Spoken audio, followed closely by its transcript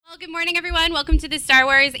Good morning, everyone. Welcome to the Star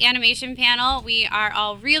Wars animation panel. We are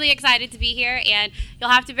all really excited to be here, and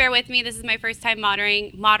you'll have to bear with me. This is my first time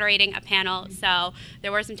moderating a panel, so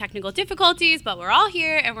there were some technical difficulties, but we're all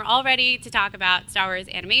here, and we're all ready to talk about Star Wars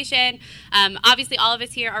animation. Obviously, all of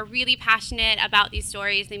us here are really passionate about these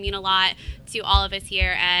stories. They mean a lot to all of us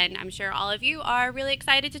here, and I'm sure all of you are really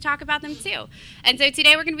excited to talk about them, too. And so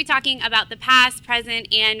today we're going to be talking about the past,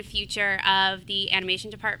 present, and future of the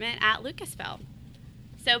animation department at Lucasfilm.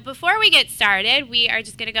 So before we get started, we are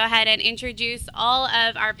just going to go ahead and introduce all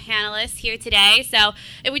of our panelists here today. So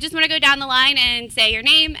if we just want to go down the line and say your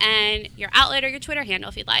name and your outlet or your Twitter handle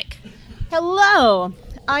if you'd like. Hello,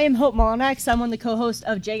 I am Hope Molinax. I'm one of the co-hosts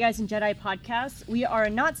of J Guys and Jedi podcast. We are a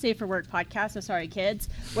not safe for work podcast, so sorry kids,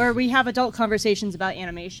 where we have adult conversations about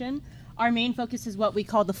animation. Our main focus is what we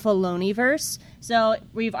call the Filoniverse. So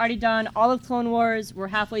we've already done all of Clone Wars. We're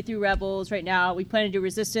halfway through Rebels right now. We plan to do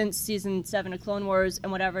Resistance, Season 7 of Clone Wars,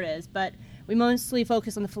 and whatever it is. But we mostly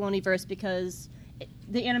focus on the Filoniverse because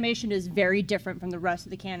the animation is very different from the rest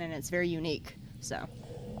of the canon. It's very unique. So.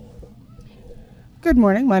 Good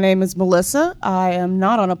morning. My name is Melissa. I am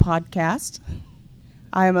not on a podcast.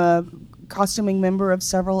 I am a costuming member of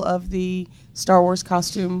several of the Star Wars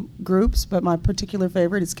costume groups, but my particular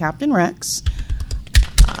favorite is Captain Rex.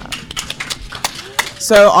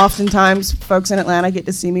 So oftentimes folks in Atlanta get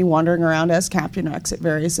to see me wandering around as Captain Rex at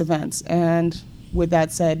various events. And with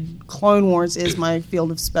that said, Clone Wars is my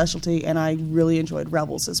field of specialty, and I really enjoyed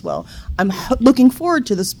Rebels as well. I'm looking forward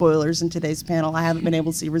to the spoilers in today's panel. I haven't been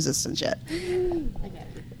able to see Resistance yet.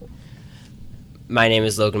 My name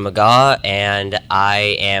is Logan McGaw, and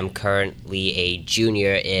I am currently a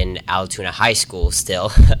junior in Altoona High School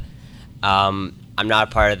still. I'm not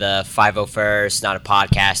a part of the 501st, not a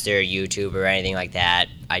podcaster, YouTuber, or anything like that.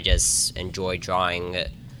 I just enjoy drawing.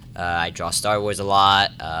 I draw Star Wars a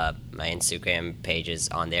lot. My Instagram page is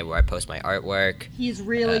on there where I post my artwork. He's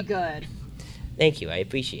really good. Thank you. I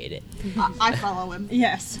appreciate it. I follow him.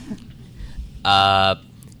 Yes.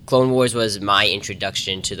 Clone Wars was my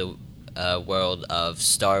introduction to the world of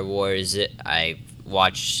Star Wars. I've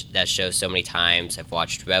watched that show so many times. I've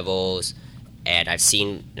watched Rebels, and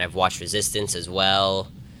I've watched Resistance as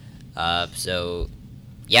well. So,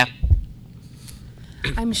 yeah.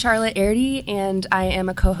 I'm Charlotte Airdy, and I am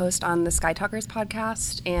a co-host on the Sky Talkers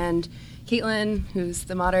podcast. And Caitlin, who's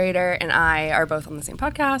the moderator, and I are both on the same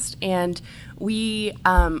podcast. And we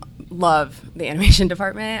love the animation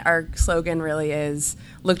department. Our slogan really is,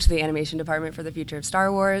 look to the animation department for the future of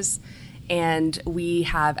Star Wars. And we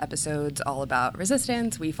have episodes all about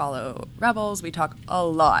Resistance. We follow Rebels. We talk a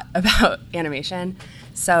lot about animation.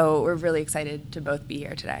 So we're really excited to both be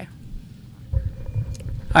here today.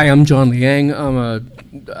 Hi, I'm John Liang.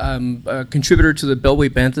 I'm a contributor to the Beltway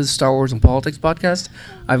Banthas Star Wars and Politics podcast.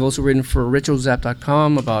 I've also written for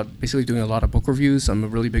RitualZap.com about basically doing a lot of book reviews. I'm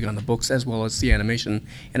really big on the books as well as the animation.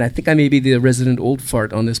 And I think I may be the resident old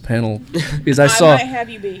fart on this panel because I might have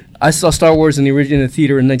you be. I saw Star Wars in the original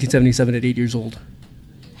theater in 1977 at 8 years old.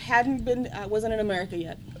 I wasn't in America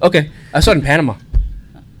yet. Okay, I saw it in Panama.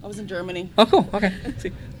 I was in Germany. Oh, cool. Okay.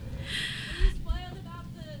 See.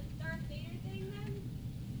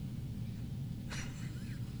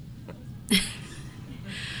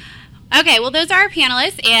 Okay, well, those are our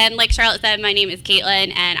panelists, and like Charlotte said, my name is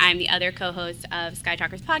Caitlin, and I'm the other co-host of Sky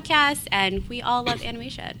Talkers podcast, and we all love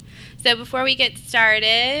animation. So before we get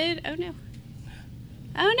started, oh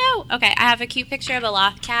no, okay, I have a cute picture of a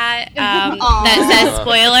loth cat that says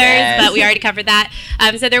spoilers, yes. But we already covered that.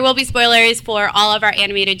 So there will be spoilers for all of our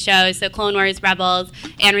animated shows, so Clone Wars, Rebels,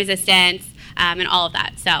 and Resistance, and all of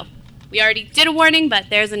that. So we already did a warning, but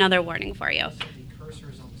there's another warning for you.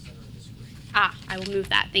 I will move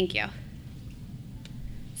that. Thank you.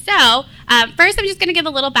 So, first I'm just going to give a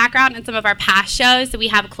little background on some of our past shows. So we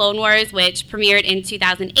have Clone Wars, which premiered in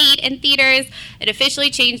 2008 in theaters. It officially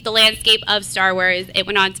changed the landscape of Star Wars. It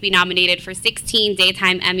went on to be nominated for 16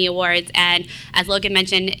 Daytime Emmy Awards, and as Logan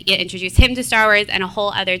mentioned, it introduced him to Star Wars and a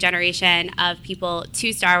whole other generation of people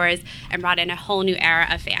to Star Wars and brought in a whole new era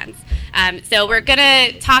of fans. So we're going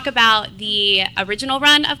to talk about the original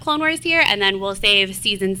run of Clone Wars here, and then we'll save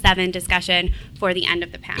Season 7 discussion for the end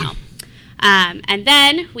of the panel. And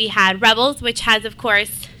then we had Rebels, which has, of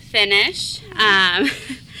course, finished.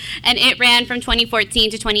 And it ran from 2014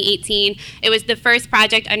 to 2018. It was the first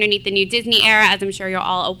project underneath the new Disney era, as I'm sure you're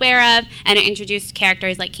all aware of, and it introduced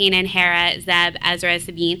characters like Kanan, Hera, Zeb, Ezra,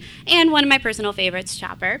 Sabine, and one of my personal favorites,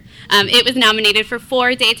 Chopper. It was nominated for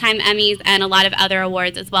 4 Daytime Emmys and a lot of other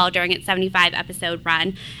awards as well during its 75-episode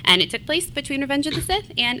run, and it took place between Revenge of the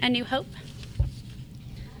Sith and A New Hope.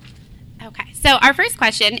 Okay, so our first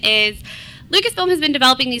question is, Lucasfilm has been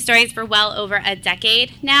developing these stories for well over a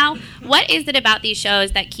decade now. What is it about these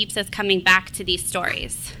shows that keeps us coming back to these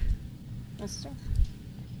stories? Let's start.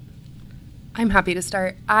 I'm happy to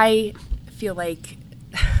start. I feel like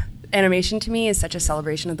animation to me is such a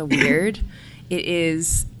celebration of the weird. It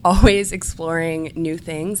is always exploring new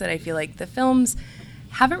things that I feel like the films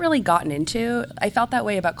haven't really gotten into. I felt that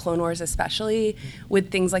way about Clone Wars, especially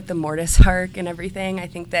with things like the Mortis arc and everything. I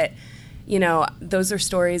think that, you know, those are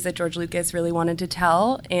stories that George Lucas really wanted to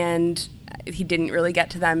tell, and he didn't really get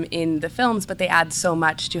to them in the films, but they add so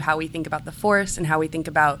much to how we think about the Force and how we think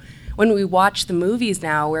about when we watch the movies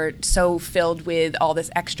now. We're so filled with all this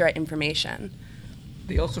extra information.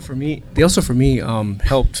 They also for me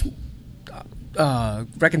helped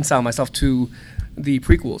reconcile myself to the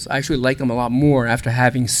prequels. I actually like them a lot more after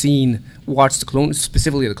having watched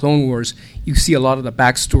specifically the Clone Wars. You see a lot of the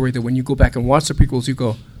backstory that when you go back and watch the prequels, you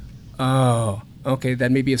go, oh, okay,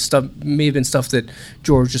 that may have been stuff that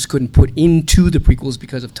George just couldn't put into the prequels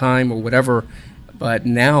because of time or whatever. But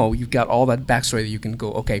now you've got all that backstory that you can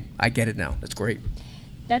go, okay, I get it now. That's great.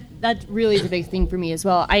 That really is a big thing for me as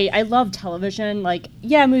well. I love television. Like,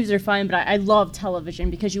 yeah, movies are fine, but I love television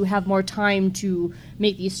because you have more time to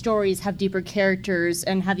make these stories, have deeper characters,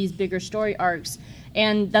 and have these bigger story arcs.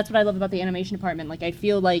 And that's what I love about the animation department. Like, I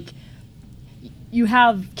feel like you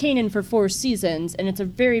have Kanan for 4 seasons, and it's a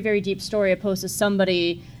very, very deep story opposed to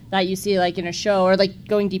somebody that you see like in a show, or like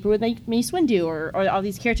going deeper with like Mace Windu, or all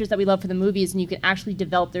these characters that we love for the movies, and you can actually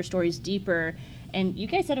develop their stories deeper. And you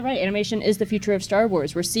guys said it right, animation is the future of Star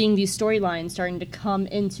Wars. We're seeing these storylines starting to come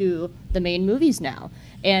into the main movies now.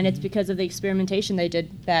 And it's because of the experimentation they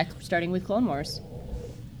did back starting with Clone Wars.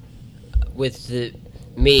 With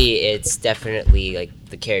me, it's definitely like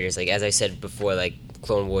the characters. Like, as I said before, like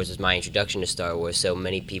Clone Wars was my introduction to Star Wars, so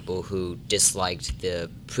many people who disliked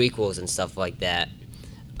the prequels and stuff like that,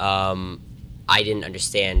 I didn't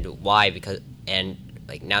understand why, and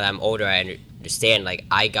like now that I'm older, I understand, like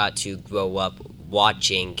I got to grow up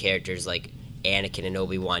watching characters like Anakin and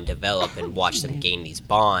Obi-Wan develop and watch them gain these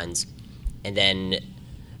bonds. And then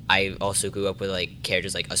I also grew up with like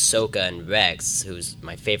characters like Ahsoka and Rex, who's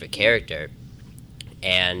my favorite character.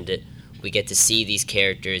 And we get to see these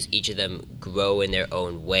characters, each of them grow in their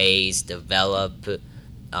own ways, develop.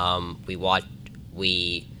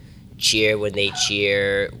 We cheer when they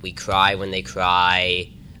cheer, we cry when they cry,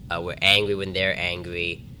 we're angry when they're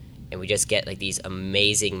angry. And we just get like these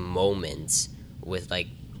amazing moments with like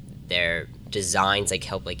their designs, like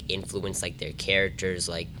help like influence like their characters,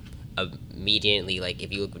 like immediately. Like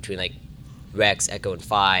if you look between like Rex, Echo, and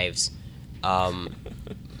Fives,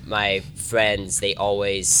 my friends, they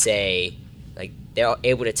always say, like they're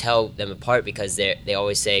able to tell them apart because they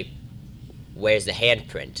always say, where's the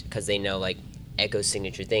handprint? Because they know like Echo's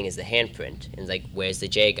signature thing is the handprint, and like where's the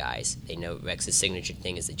J guys? They know Rex's signature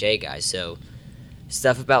thing is the J guys. So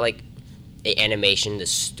stuff about like the animation, the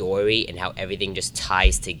story, and how everything just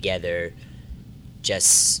ties together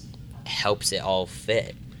just helps it all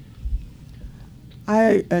fit.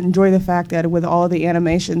 I enjoy the fact that with all of the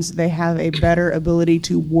animations, they have a better ability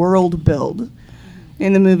to world build.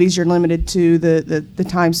 In the movies, you're limited to the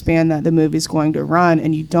time span that the movie's going to run,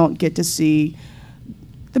 and you don't get to see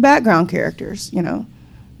the background characters, you know.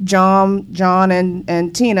 John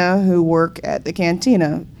and Tina, who work at the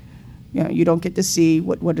cantina. You know, you don't get to see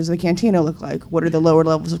what does the cantina look like? What are the lower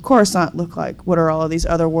levels of Coruscant look like? What are all of these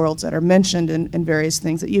other worlds that are mentioned in various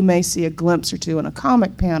things that you may see a glimpse or two in a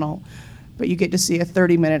comic panel, but you get to see a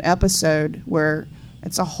 30-minute episode where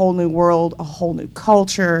it's a whole new world, a whole new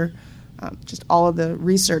culture. Just all of the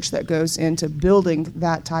research that goes into building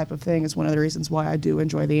that type of thing is one of the reasons why I do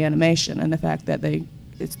enjoy the animation and the fact that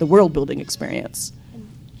it's the world-building experience.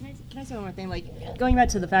 Can I say one more thing? Like, going back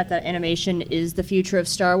to the fact that animation is the future of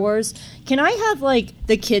Star Wars, can I have, like,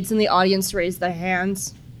 the kids in the audience raise their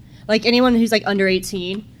hands? Like, anyone who's, like, under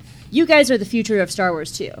 18? You guys are the future of Star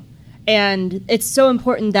Wars, too. And it's so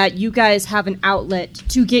important that you guys have an outlet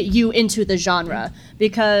to get you into the genre.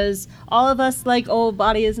 Because all of us, like, old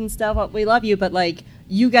bodies and stuff, we love you, but, like,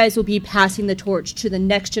 you guys will be passing the torch to the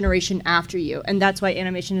next generation after you. And that's why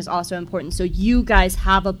animation is also important. So you guys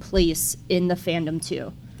have a place in the fandom,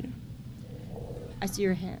 too. I see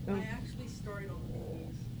your hand. Oh. I actually started on the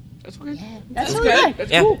movies. That's okay. Yeah, that's good. okay.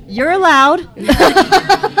 That's Yeah. cool. You're allowed.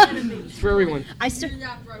 It's for everyone. After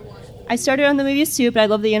I watched it. I started on the movies too, but I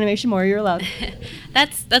love the animation more. You're allowed.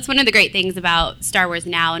 That's one of the great things about Star Wars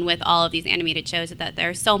now, and with all of these animated shows, is that there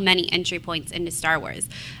are so many entry points into Star Wars.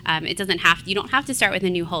 You don't have to start with A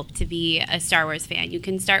New Hope to be a Star Wars fan. You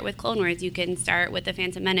can start with Clone Wars. You can start with The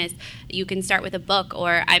Phantom Menace. You can start with a book.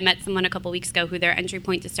 Or I met someone a couple weeks ago who their entry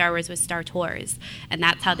point to Star Wars was Star Tours, and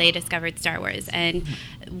that's how they discovered Star Wars. And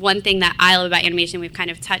one thing that I love about animation, we've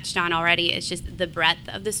kind of touched on already, is just the breadth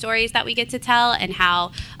of the stories that we get to tell, and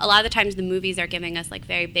how a lot of the times the movies are giving us like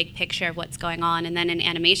very big picture of what's going on, and then in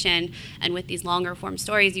animation and with these longer form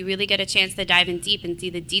stories, you really get a chance to dive in deep and see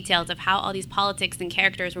the details of how all these politics and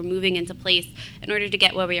characters were moving into place in order to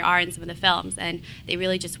get where we are in some of the films, and they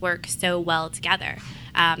really just work so well together.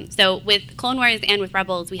 So with Clone Wars and with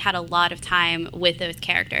Rebels, we had a lot of time with those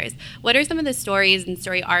characters. What are some of the stories and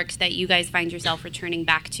story arcs that you guys find yourself returning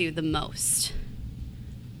back to the most?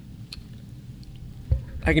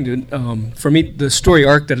 I can do it. For me, the story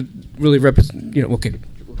arc that really represents, okay.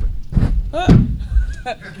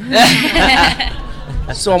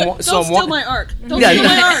 Don't steal my arc. Don't steal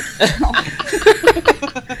my arc.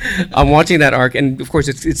 I'm watching that arc, and of course,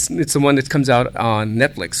 it's the one that comes out on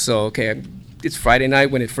Netflix. So it's Friday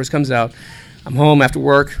night when it first comes out. I'm home after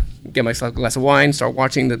work, get myself a glass of wine, start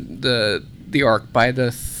watching the arc. By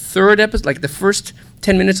the third episode, like the first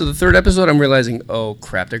 10 minutes of the third episode, I'm realizing, oh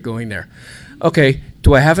crap, they're going there. Okay,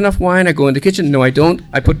 do I have enough wine? I go in the kitchen. No, I don't.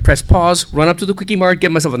 I press pause, run up to the Quickie Mart,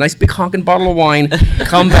 get myself a nice big honking bottle of wine,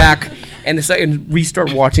 come back, and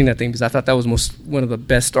restart watching that thing, because I thought that was one of the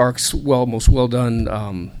best arcs, most well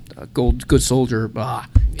done. Good Soldier,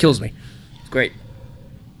 kills me. It's great.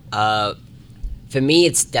 For me,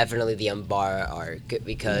 it's definitely the Umbara arc,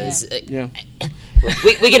 because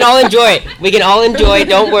we can all enjoy it. We can all enjoy it.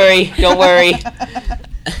 Don't worry. Don't worry.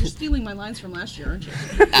 You're stealing my lines from last year, aren't you?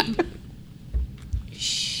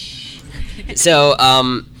 So,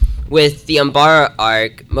 with the Umbara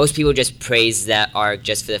arc, most people just praise that arc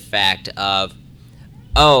just for the fact of,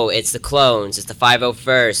 oh, it's the clones, it's the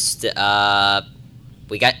 501st.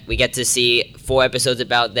 We get to see 4 episodes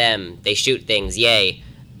about them. They shoot things, yay.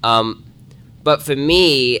 But for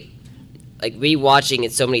me, like rewatching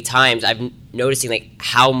it so many times, I'm noticing like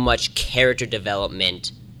how much character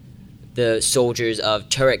development the soldiers of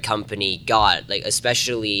Turret Company got, like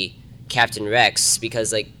especially Captain Rex,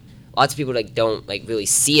 because like lots of people like don't like really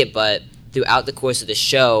see it, but throughout the course of the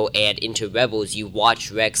show and into Rebels, you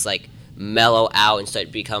watch Rex like mellow out and start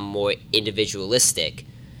to become more individualistic.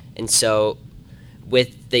 And so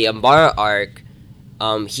with the Umbara arc,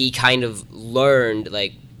 he kind of learned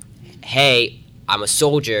like, hey, I'm a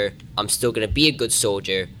soldier, I'm still gonna be a good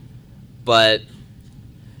soldier, but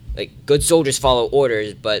like good soldiers follow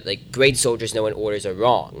orders, but like great soldiers know when orders are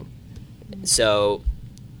wrong. So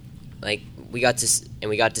like we got to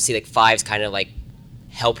see like Fives kind of like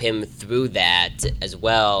help him through that as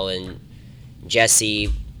well. And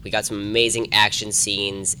Jesse, we got some amazing action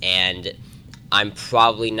scenes, and I'm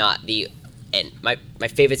probably not my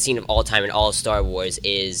favorite scene of all time in all of Star Wars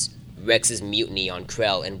is Rex's mutiny on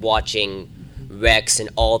Krell, and watching Rex and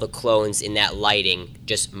all the clones in that lighting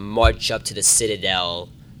just march up to the Citadel,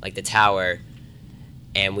 like the tower,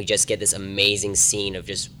 and we just get this amazing scene of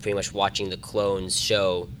just pretty much watching the clones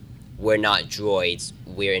show we're not droids,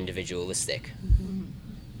 we're individualistic.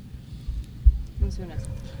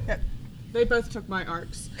 Yeah, they both took my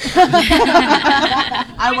arcs. Why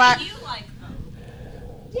do you like them?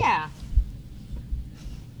 Yeah.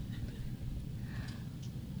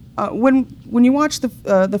 When you watch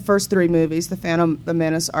the first 3 movies, the Phantom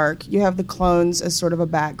Menace arc, you have the clones as sort of a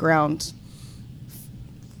background.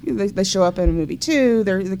 They show up in movie 2.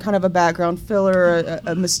 They're kind of a background filler,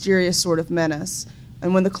 a mysterious sort of menace.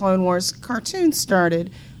 And when the Clone Wars cartoon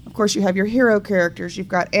started, of course, you have your hero characters. You've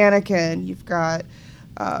got Anakin, you've got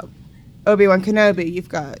Obi-Wan Kenobi, you've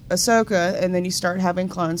got Ahsoka, and then you start having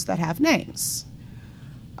clones that have names.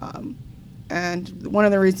 And one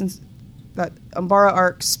of the reasons that Umbara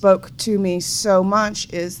arc spoke to me so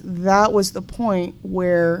much is that was the point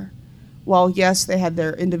where, while yes, they had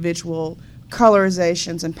their individual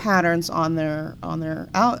colorizations and patterns on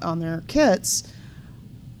their kits,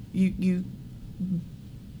 you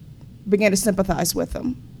began to sympathize with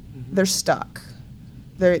them. Mm-hmm. They're stuck.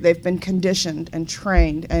 They've been conditioned and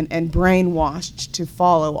trained and brainwashed to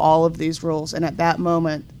follow all of these rules. And at that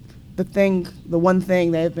moment, the one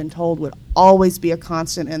thing they've been told would always be a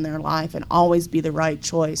constant in their life and always be the right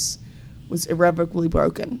choice was irrevocably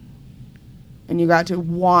broken. And you got to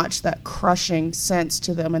watch that crushing sense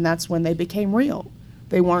to them, and that's when they became real.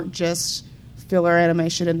 They weren't just filler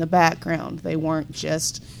animation in the background. They weren't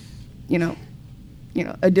just,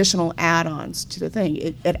 additional add-ons to the thing.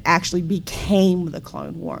 It actually became the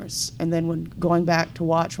Clone Wars. And then when going back to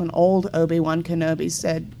watch when old Obi-Wan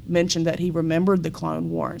Kenobi mentioned that he remembered the Clone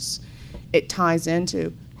Wars, it ties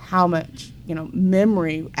into how much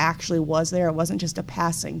memory actually was there. It wasn't just a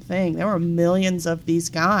passing thing. There were millions of these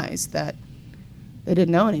guys that they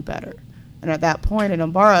didn't know any better. And at that point in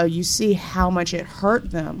Umbara, you see how much it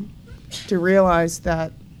hurt them to realize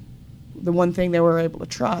that the one thing they were able to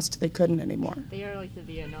trust, they couldn't anymore. They are like the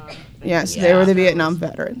Vietnam. Yes, they were the Vietnam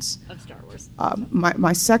veterans. Of Star Wars.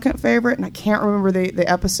 My second favorite, and I can't remember the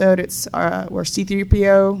episode, it's where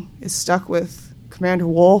C-3PO is stuck with Commander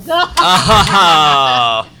Wolf.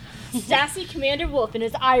 Oh. Sassy Commander Wolf and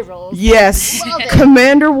his eye rolls. Yes,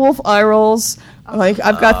 Commander Wolf eye rolls. Like,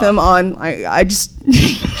 I've got them on. I just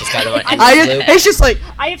got them on endless loop. it's just like,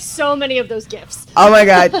 I have so many of those gifs. oh my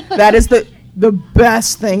god, that is the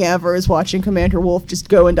best thing ever is watching Commander Wolf just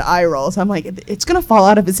go into eye rolls. I'm like, it's gonna fall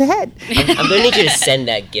out of his head. I'm gonna need you to send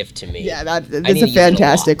that gift to me. Yeah, that's need a to use it a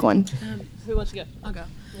fantastic lot. one. Who wants to go? I'll go.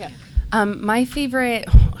 Yeah. My favorite,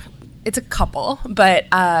 it's a couple, but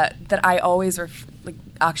that I always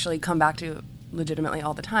actually come back to legitimately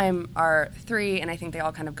all the time are three, and I think they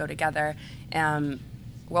all kind of go together.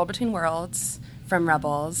 World Between Worlds from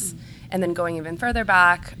Rebels, and then going even further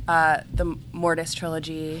back, the Mortis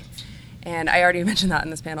trilogy, and I already mentioned that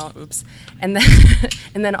in this panel. Oops. And then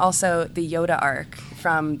and then also the Yoda arc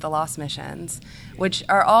from the Lost Missions, which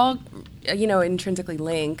are all intrinsically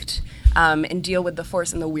linked. And deal with the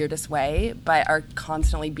Force in the weirdest way, but are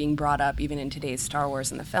constantly being brought up even in today's Star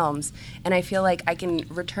Wars and the films. And I feel like I can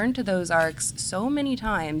return to those arcs so many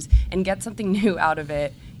times and get something new out of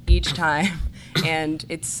it each time. And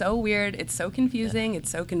it's so weird, it's so confusing, it's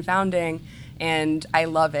so confounding, and I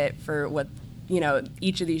love it for what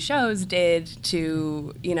each of these shows did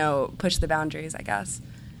to push the boundaries, I guess.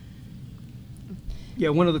 Yeah,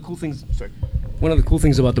 one of the cool things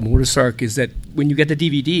about the Mortis arc is that when you get the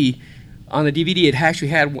DVD, on the DVD it actually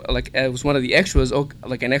had it was one of the extras,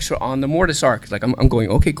 like an extra on the Mortis arc. Like I'm going,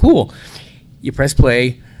 okay, cool. You press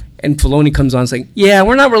play, and Filoni comes on saying, "Yeah,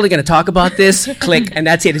 we're not really going to talk about this." Click, and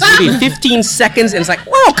that's it. It's maybe 15 seconds, and it's like,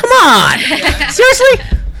 whoa, come on, seriously.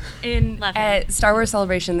 At Star Wars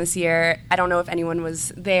Celebration this year, I don't know if anyone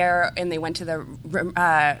was there, and they went to the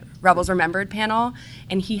Rebels Remembered panel,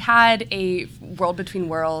 and he had a World Between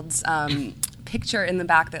Worlds picture in the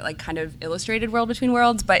back that kind of illustrated World Between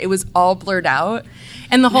Worlds, but it was all blurred out.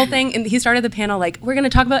 And the whole thing, and he started the panel we're going to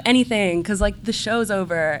talk about anything, because the show's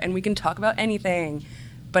over, and we can talk about anything.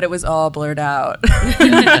 But it was all blurred out.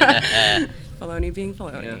 Filoni being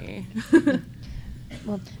Filoni. Yeah.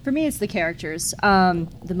 Well, for me, it's the characters.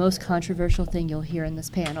 The most controversial thing you'll hear in this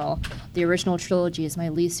panel, the original trilogy is my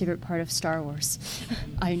least favorite part of Star Wars.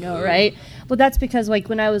 I know, right? Well, that's because,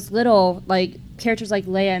 when I was little, characters like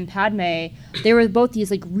Leia and Padme, they were both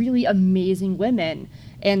these, really amazing women.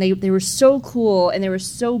 And they were so cool, and they were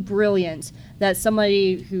so brilliant that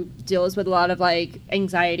somebody who deals with a lot of,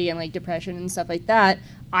 anxiety and, depression and stuff like that,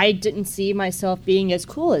 I didn't see myself being as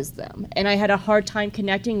cool as them. And I had a hard time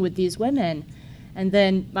connecting with these women. And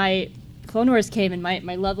then my Clone Wars came, and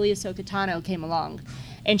my lovely Ahsoka Tano came along,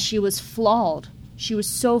 and she was flawed. She was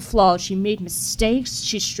so flawed. She made mistakes.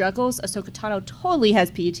 She struggles. Ahsoka Tano totally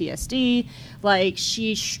has PTSD.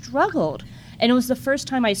 She struggled. And it was the first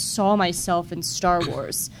time I saw myself in Star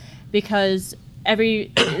Wars, because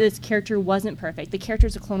this character wasn't perfect. The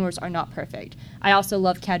characters of Clone Wars are not perfect. I also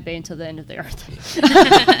love Cad Bane until the end of the earth.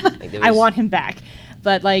 I want him back.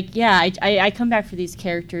 But, I come back for these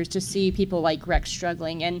characters to see people like Rex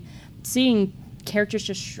struggling, and seeing characters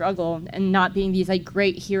just struggle and not being these,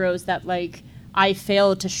 great heroes that, I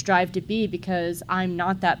failed to strive to be, because I'm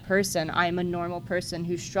not that person. I'm a normal person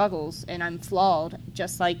who struggles, and I'm flawed,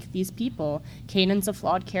 just like these people. Kanan's a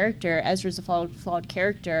flawed character. Ezra's a flawed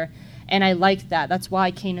character, and I like that. That's why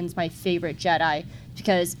Kanan's my favorite Jedi,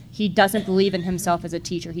 because he doesn't believe in himself as a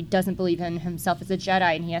teacher. He doesn't believe in himself as a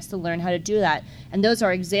Jedi, and he has to learn how to do that. And those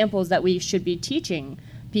are examples that we should be teaching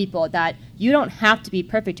people, that you don't have to be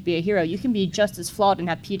perfect to be a hero. You can be just as flawed and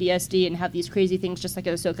have PTSD and have these crazy things just like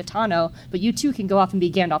Ahsoka Tano, but you too can go off and be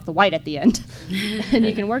Gandalf the White at the end, and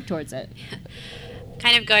you can work towards it.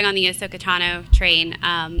 Kind of going on the Ahsoka Tano train,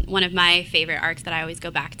 one of my favorite arcs that I always go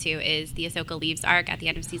back to is the Ahsoka Leaves arc at the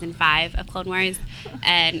end of Season 5 of Clone Wars.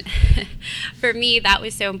 And for me, that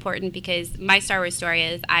was so important, because my Star Wars story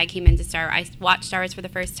is I watched Star Wars for the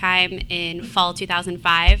first time in fall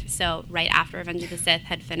 2005, so right after Revenge of the Sith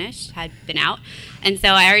had been out. And so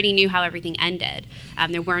I already knew how everything ended.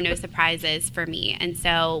 There were no surprises for me. And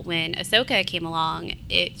so when Ahsoka came along,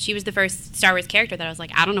 she was the first Star Wars character that I was like,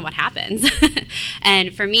 I don't know what happens.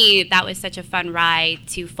 And for me, that was such a fun ride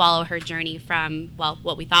to follow her journey from, well,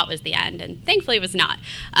 what we thought was the end, and thankfully it was not.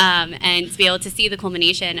 And to be able to see the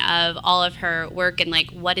culmination of all of her work and, like,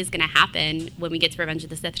 what is going to happen when we get to Revenge of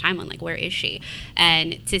the Sith timeline, like, where is she?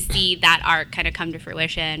 And to see that arc kind of come to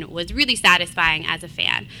fruition was really satisfying as a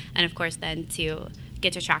fan. And, of course, then to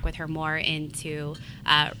get to track with her more into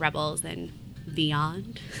Rebels and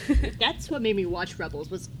beyond. That's what made me watch Rebels.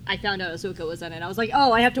 Was I found out Ahsoka was in it. I was like,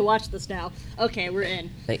 oh, I have to watch this now. Okay, we're in.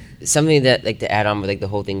 Like something that, like, to add on with, like, the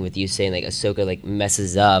whole thing with you saying, like, Ahsoka, like,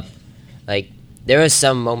 messes up. Like, there are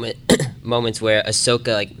some moments where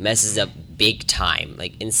Ahsoka, like, messes up big time.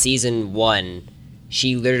 Like, in season 1,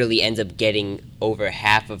 she literally ends up getting over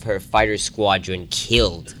half of her fighter squadron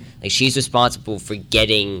killed. Like, she's responsible for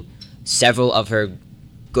getting several of her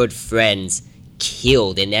good friends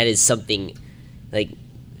killed, and that is something like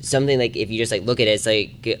if you just, like, look at it, it's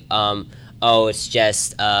like, oh, it's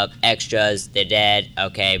just extras, they're dead,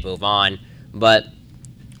 okay, move on. But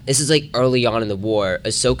this is, like, early on in the war.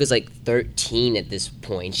 Ahsoka's, like, 13 at this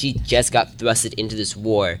point. She just got thrusted into this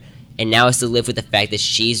war, and now has to live with the fact that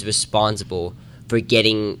she's responsible for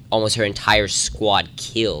getting almost her entire squad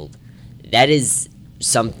killed. That is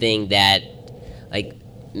something that, like,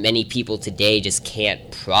 many people today just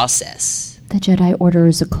can't process. The Jedi Order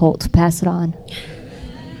is a cult. Pass it on.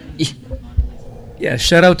 Yeah,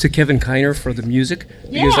 shout out to Kevin Kiner for the music.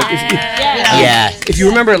 Because, like, Yeah. if you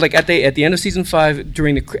remember, like, at the end of season 5,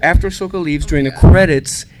 after Ahsoka leaves, during the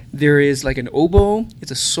credits, there is, like, an oboe.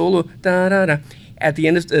 It's a solo da da da. At the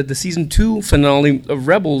end of the season 2 finale of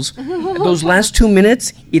Rebels, those last 2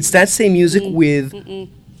 minutes, it's that same music with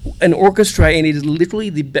an orchestra, and it is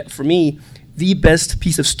literally for me the best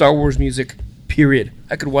piece of Star Wars music. Period.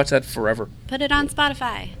 I could watch that forever. Put it on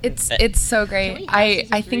Spotify. It's so great.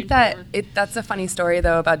 I think that that's a funny story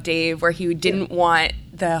though about Dave, where he didn't want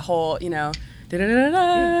the whole, you know,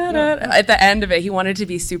 at the end of it, he wanted to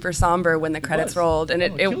be super somber when the credits rolled, and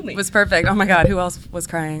it was perfect. Oh my God, who else was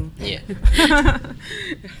crying? Yeah.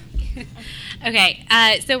 Okay,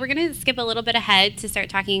 so we're going to skip a little bit ahead to start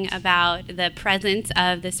talking about the presence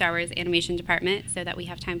of the Star Wars animation department so that we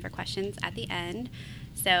have time for questions at the end.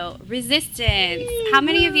 So, Resistance. How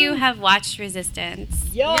many of you have watched Resistance?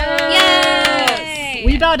 Yay!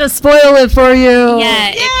 We about to spoil it for you.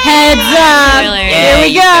 Yeah. Heads up. Spoilers. Here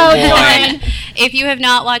we go. If you have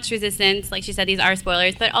not watched Resistance, like she said, these are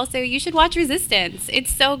spoilers, but also you should watch Resistance.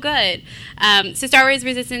 It's so good. So Star Wars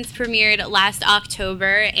Resistance premiered last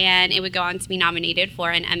October, and it would go on to be nominated for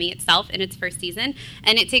an Emmy itself in its first season.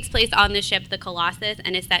 And it takes place on the ship, the Colossus,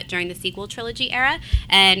 and is set during the sequel trilogy era,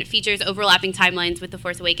 and features overlapping timelines with The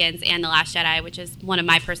Force Awakens and The Last Jedi, which is one of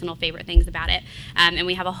my personal favorite things about it. And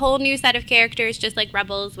we have a whole new set of characters, just like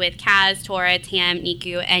Rebels, with Kaz, Tora, Tam,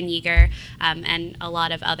 Niku, and Yeager, and a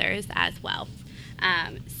lot of others as well.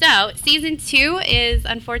 So, Season 2 is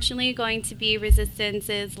unfortunately going to be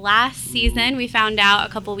Resistance's last season. We found out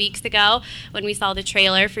a couple weeks ago when we saw the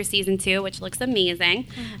trailer for Season 2, which looks amazing.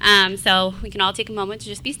 So, we can all take a moment to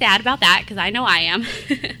just be sad about that, because I know I am.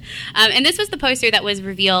 And this was the poster that was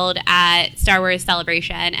revealed at Star Wars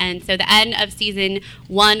Celebration. And so, the end of Season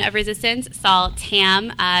 1 of Resistance saw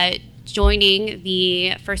Tam joining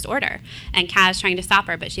the First Order, and Kaz trying to stop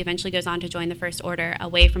her, but she eventually goes on to join the First Order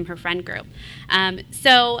away from her friend group.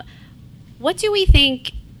 So what do we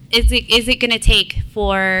think is it going to take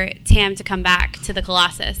for Tam to come back to the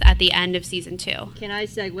Colossus at the end of Season 2? Can I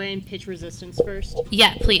segue and pitch Resistance first?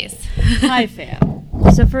 Yeah, please. Hi, fam.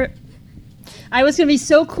 So I was going to be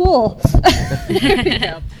so cool. There we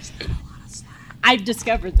go. I've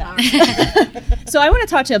discovered that. So I want to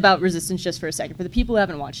talk to you about Resistance just for a second, for the people who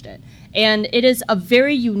haven't watched it. And it is a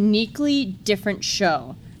very uniquely different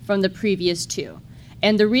show from the previous two.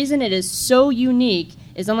 And the reason it is so unique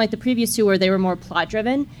is, unlike the previous two where they were more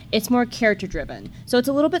plot-driven, it's more character-driven. So it's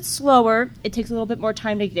a little bit slower. It takes a little bit more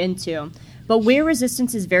time to get into. But where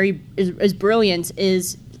Resistance is is brilliant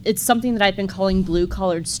is it's something that I've been calling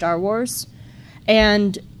blue-collared Star Wars.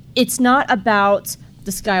 And it's not about the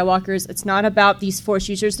Skywalkers. It's not about these Force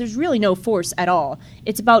users. There's really no Force at all.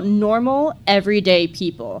 It's about normal, everyday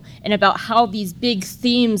people, and about how these big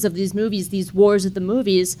themes of these movies, these wars of the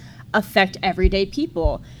movies, affect everyday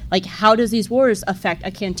people. Like, how does these wars affect a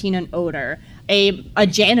Cantina owner, a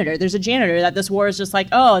janitor? There's a janitor that this war is just like,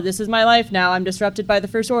 oh, this is my life now. I'm disrupted by the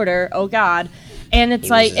First Order. Oh, God. And it's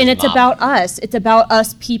like, and it's about us. It's about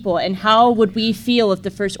us people, and how would we feel if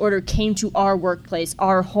the First Order came to our workplace,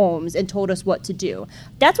 our homes, and told us what to do?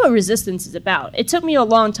 That's what Resistance is about. It took me a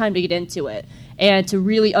long time to get into it. and to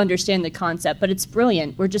really understand the concept. But it's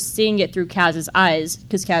brilliant. We're just seeing it through Kaz's eyes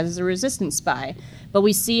because Kaz is a resistance spy. But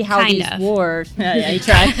we see how Kind these of. wars. He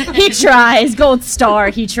tries. He tries. Gold star.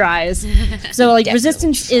 He tries. So like Definitely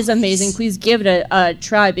Resistance is amazing. Please give it a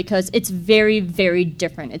try because it's very, very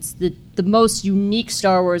different. It's the most unique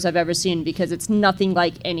Star Wars I've ever seen because it's nothing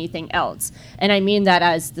like anything else. And I mean that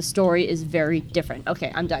as the story is very different.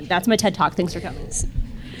 Okay, I'm done. That's my TED Talk. Thanks for coming.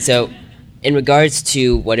 So, in regards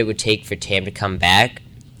to what it would take for Tam to come back,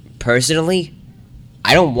 personally,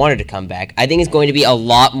 I don't want her to come back. I think it's going to be a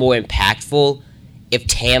lot more impactful if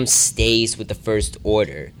Tam stays with the First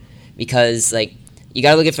Order. Because, like, you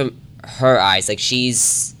gotta look at it from her eyes. Like,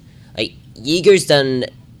 she's... Like, Yeager's done...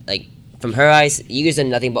 Like, from her eyes, Yeager's done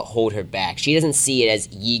nothing but hold her back. She doesn't see it as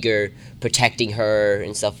Yeager protecting her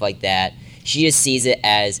and stuff like that. She just sees it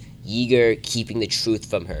as Yeager keeping the truth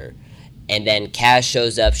from her. And then Kaz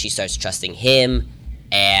shows up, she starts trusting him,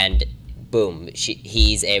 and boom,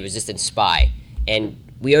 he's a Resistance spy. And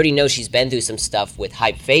we already know she's been through some stuff with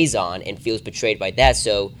Hype Phazon and feels betrayed by that,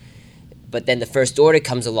 so... But then the First Order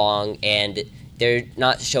comes along, and they're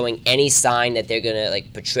not showing any sign that they're gonna,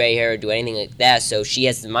 like, betray her or do anything like that, so she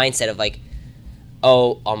has the mindset of, like,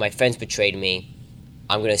 oh, all my friends betrayed me,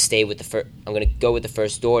 I'm gonna go with the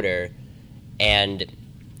First Order, and...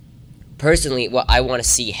 Personally, what I want to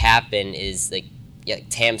see happen is, like,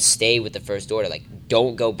 Tam stay with the First Order. Like,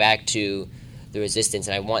 don't go back to the Resistance.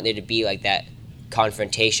 And I want there to be, like, that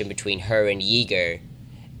confrontation between her and Yeager.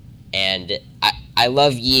 And I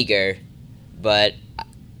love Yeager, but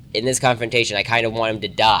in this confrontation, I kind of want him to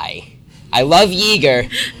die. I love Yeager,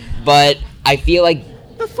 but I feel like...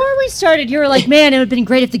 Before we started, you were like, man, it would have been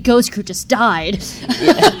great if the Ghost Crew just died.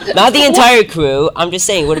 Not the entire crew. I'm just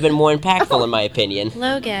saying it would have been more impactful, in my opinion.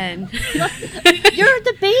 Logan. You're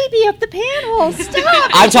the baby of the panel.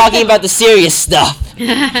 Stop. I'm talking about the serious stuff.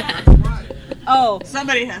 Oh,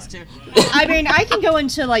 Somebody has to. I mean, I can go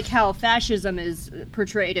into like how fascism is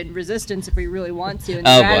portrayed in Resistance if we really want to, and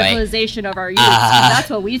the Oh, boy. radicalization of our youth. That's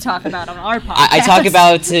what we talk about on our podcast. I talk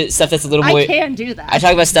about stuff that's a little more... I can do that. I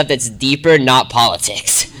talk about stuff that's deeper, not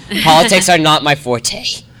politics. Politics are not my forte.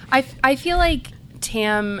 I feel like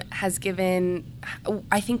Tam has given...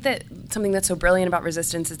 I think that something that's so brilliant about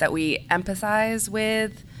Resistance is that we empathize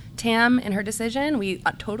with Tam in her decision. We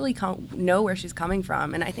totally know where she's coming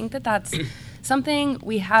from. And I think that that's something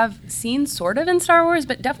we have seen sort of in Star Wars,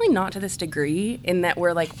 but definitely not to this degree, in that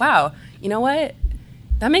we're like, wow, you know what?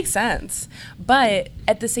 That makes sense. But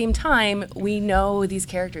at the same time, we know these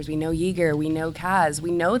characters. We know Yeager. We know Kaz.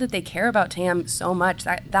 We know that they care about Tam so much.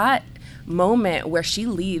 That moment where she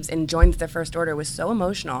leaves and joins the First Order was so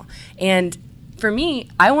emotional. And for me,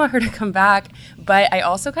 I want her to come back, but I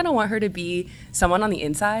also kind of want her to be someone on the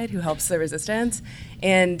inside who helps the Resistance.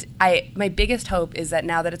 And my biggest hope is that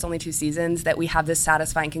now that it's only 2 seasons, that we have this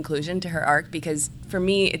satisfying conclusion to her arc, because for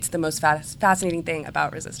me, it's the most fascinating thing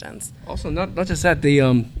about Resistance. Also, not just that,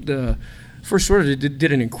 the First Order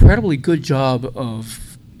did an incredibly good job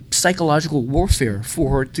of psychological warfare for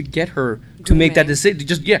her to get her to make that decision.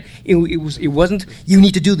 It wasn't you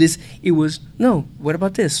need to do this. It was no. What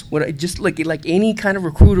about this? Just like any kind of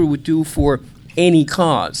recruiter would do for any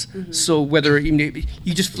cause. Mm-hmm. So whether you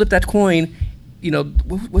just flip that coin.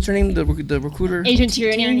 What's her name? The recruiter? Agent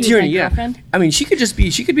Tyranny. Tyranny, yeah. Girlfriend. I mean, she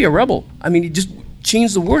could be a rebel. I mean, it just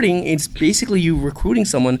change the wording. It's basically you recruiting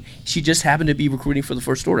someone. She just happened to be recruiting for the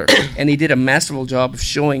First Order, and they did a masterful job of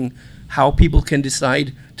showing how people can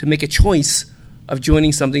decide to make a choice of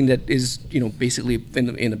joining something that is, basically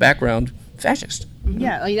in the background fascist.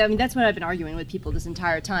 Yeah, I mean, that's what I've been arguing with people this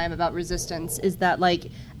entire time about Resistance, is that,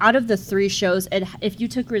 like, out of the 3 shows, if you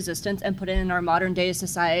took Resistance and put it in our modern day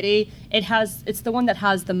society, it's the one that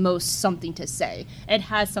has the most something to say. It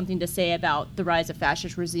has something to say about the rise of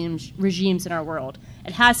fascist regimes in our world.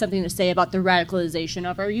 It has something to say about the radicalization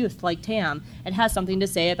of our youth, like Tam. It has something to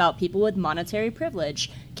say about people with monetary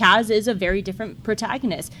privilege. Kaz is a very different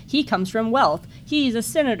protagonist. He comes from wealth. He's a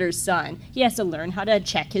senator's son. He has to learn how to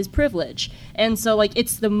check his privilege. And so, like,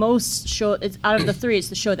 it's the most show, it's out of the 3, it's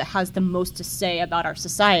the show that has the most to say about our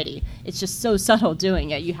society. It's just so subtle doing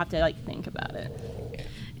it. You have to, like, think about it.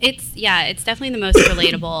 It's definitely the most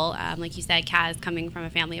relatable. Like you said, Kaz coming from a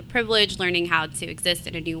family of privilege, learning how to exist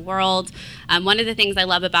in a new world. One of the things I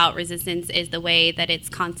love about Resistance is the way that it's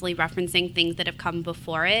constantly referencing things that have come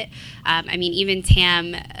before it. I mean, even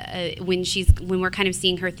Tam, when we're kind of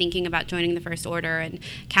seeing her thinking about joining the First Order, and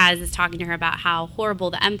Kaz is talking to her about how horrible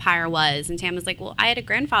the Empire was, and Tam is like, well, I had a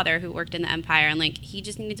grandfather who worked in the Empire, and, like, he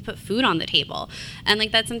just needed to put food on the table. And,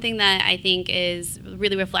 like, that's something that I think is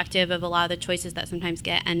really reflective of a lot of the choices that sometimes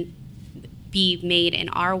get be made in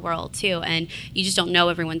our world too, and you just don't know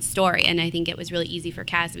everyone's story. And I think it was really easy for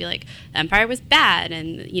Cass to be like, the Empire was bad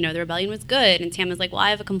and the rebellion was good, and Tam was like, well, I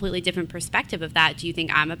have a completely different perspective of that. Do you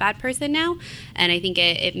think I'm a bad person now? And I think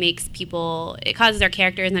it makes people, it causes our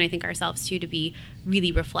characters and I think ourselves too to be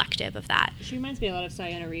really reflective of that. She reminds me a lot of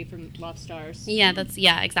Ciena Ree from Lost Stars.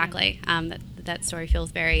 Yeah, exactly. That story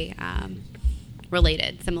feels very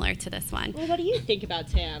related, similar to this one. Well, what do you think about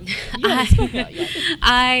Tam? You haven't spoken about it yet.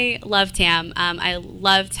 I love Tam. I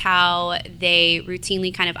loved how they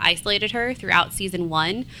routinely kind of isolated her throughout season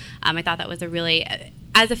 1. I thought that was a really,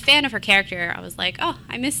 as a fan of her character, I was like, oh,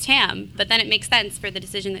 I miss Tam. But then it makes sense for the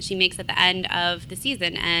decision that she makes at the end of the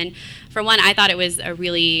season. And for one, I thought it was a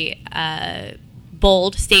really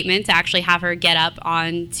bold statement to actually have her get up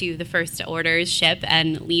onto the First Order's ship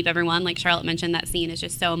and leave everyone. Like Charlotte mentioned, that scene is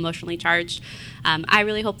just so emotionally charged. I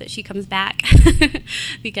really hope that she comes back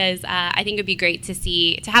because I think it would be great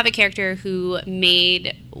to have a character who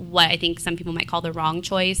made what I think some people might call the wrong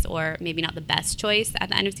choice, or maybe not the best choice at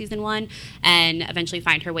the end of season 1, and eventually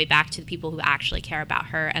find her way back to the people who actually care about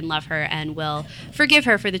her and love her and will forgive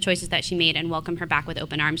her for the choices that she made and welcome her back with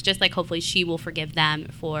open arms, just like hopefully she will forgive them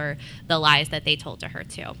for the lies that they told to her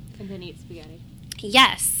too. And then eat spaghetti.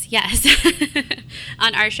 Yes.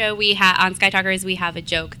 On our show, on Sky Talkers, we have a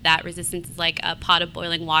joke that Resistance is like a pot of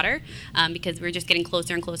boiling water, because we're just getting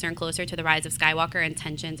closer and closer and closer to the rise of Skywalker, and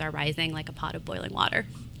tensions are rising like a pot of boiling water.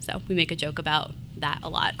 So we make a joke about that a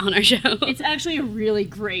lot on our show. It's actually a really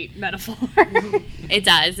great metaphor. It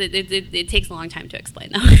does. It takes a long time to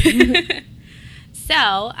explain, though.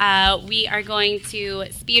 So we are going to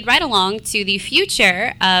speed right along to the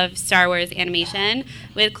future of Star Wars animation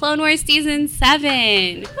with Clone Wars Season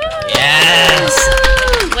 7. Yes!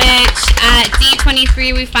 Which at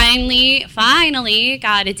D23 we finally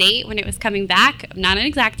got a date when it was coming back. Not an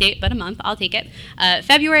exact date, but a month. I'll take it.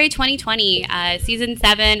 February 2020. Season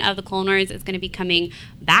 7 of the Clone Wars is going to be coming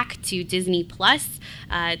back to Disney+.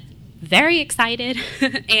 Very excited.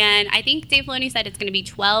 And I think Dave Filoni said it's going to be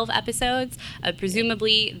 12 episodes,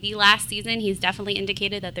 presumably the last season. He's definitely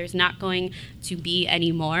indicated that there's not going to be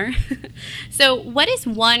any more. So what is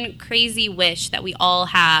one crazy wish that we all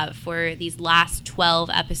have for these last 12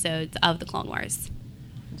 episodes of the Clone Wars?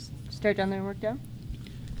 Start down there and work down.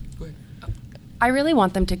 Go ahead. I really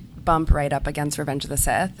want them to bump right up against Revenge of the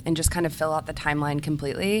Sith and just kind of fill out the timeline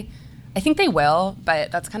completely. I think they will,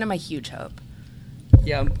 but that's kind of my huge hope.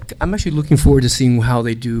 Yeah, I'm actually looking forward to seeing how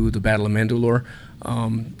they do the Battle of Mandalore,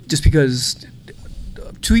 just because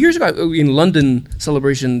 2 years ago in London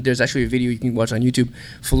Celebration, there's actually a video you can watch on YouTube.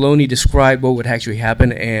 Filoni described what would actually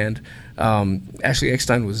happen, and Ashley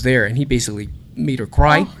Eckstein was there, and he basically made her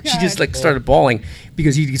cry. Oh, she just started bawling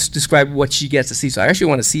because he described what she gets to see. So I actually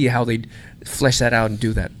want to see how they flesh that out and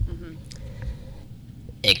do that. Mm-hmm.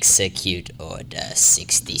 Execute Order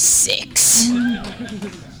 66.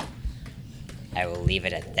 I will leave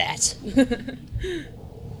it at that.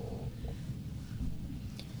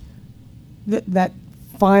 That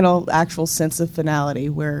final actual sense of finality,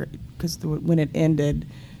 where because when it ended,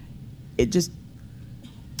 it just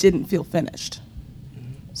didn't feel finished.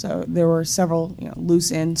 So there were several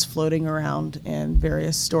loose ends floating around in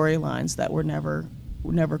various storylines that were never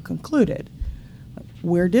concluded.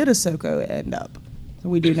 Where did Ahsoka end up? So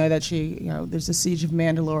we do know that there's a Siege of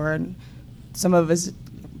Mandalore, and some of us,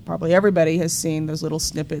 probably everybody, has seen those little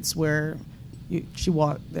snippets where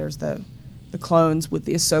there's the clones with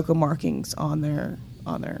the Ahsoka markings on their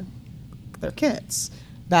kits.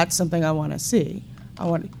 That's something I want to see.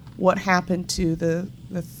 What happened to the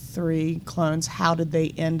 3 clones? How did they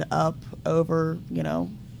end up over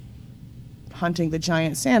hunting the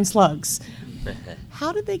giant sand slugs?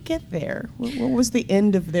 How did they get there? What was the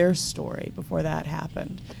end of their story before that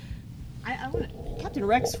happened? Captain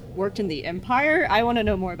Rex worked in the Empire. I want to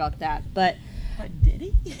know more about that. But Did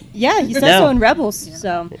he? yeah, he says so in Rebels. Yeah.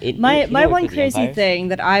 So my one crazy thing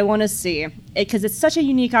that I want to see, because it's such a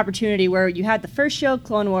unique opportunity where you had the first show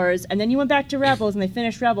Clone Wars, and then you went back to Rebels, and they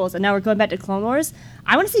finished Rebels, and now we're going back to Clone Wars.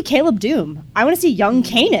 I want to see Caleb Doom. I want to see young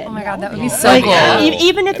Kanan. Oh my god, that would be so cool.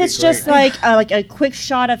 Even if it's just like a quick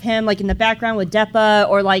shot of him in the background with Depa,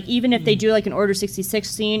 or even if they do an Order 66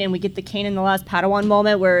 scene and we get the Kanan the Last Padawan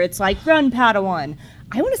moment where it's run Padawan.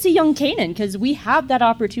 I want to see young Kanan, because we have that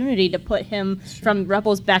opportunity to put him from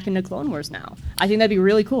Rebels back into Clone Wars now. I think that'd be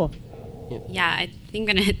really cool. Yeah, I think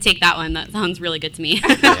I'm going to take that one. That sounds really good to me.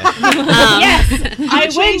 Yes! I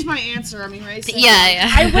changed my answer. Ray said Yeah.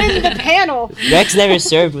 I win the panel! Rex never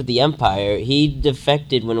served with the Empire. He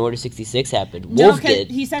defected when Order 66 happened. No, Wolf did.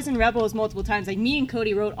 he says in Rebels multiple times, me and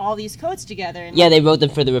Cody wrote all these codes together. And Yeah, they wrote them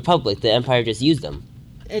for the Republic. The Empire just used them.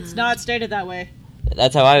 it's not stated that way.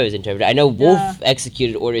 That's how I was interpreted. I know Wolf Yeah.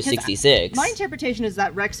 executed Order 66. My interpretation is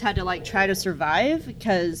that Rex had to like try to survive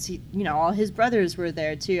because all his brothers were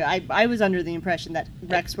there too. I was under the impression that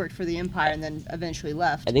Rex worked for the Empire and then eventually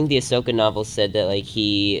left. I think the Ahsoka novel said that like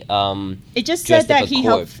he It just dressed said up that a he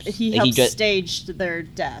corpse. helped he Like, helped dressed- stage their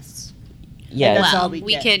deaths. yeah, That's all Well,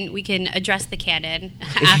 we get. we can address the canon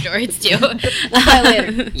afterwards too.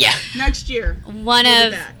 yeah. Next year. One We'll be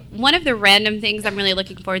of back. one of the random things I'm really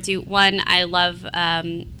looking forward to. One, I love.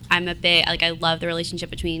 I'm a bit like I love the relationship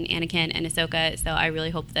between Anakin and Ahsoka, so I really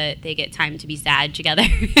hope that they get time to be sad together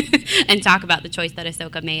and talk about the choice that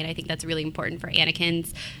Ahsoka made. I think that's really important for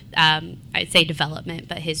Anakin's, I'd say development,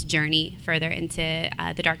 but his journey further into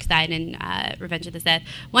the dark side and Revenge of the Sith.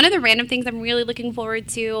 One of the random things I'm really looking forward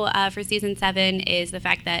to for season 7 is the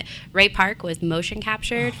fact that Ray Park was motion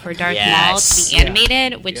captured for Darth Maul to be Yes.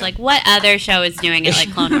 animated, which like what other show is doing it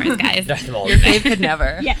like Clone Wars, guys? Darth Maul. Dave could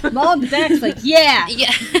never. Yeah, Mom Beck's like, yeah.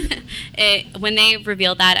 Yeah. When they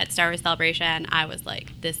revealed that at Star Wars Celebration, I was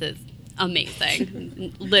like, this is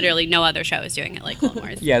amazing. Literally no other show is doing it like Clone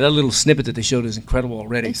Wars. Yeah, that little snippet that they showed is incredible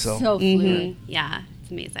already. It's So, so fluid. Yeah, it's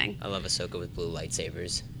amazing. I love Ahsoka with blue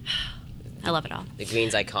lightsabers. I love it all. The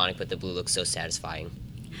green's iconic, but the blue looks so satisfying.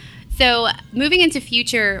 So, moving into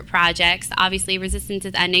future projects, obviously Resistance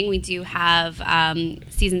is ending. We do have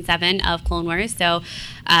season 7 of Clone Wars, so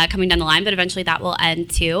coming down the line, but eventually that will end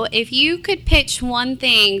too. If you could pitch one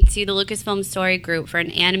thing to the Lucasfilm Story Group for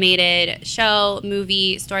an animated show,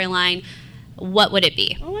 movie, storyline, what would it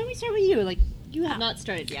be? Well, why don't we start with you? Like, you have not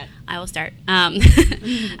started yet. I will start.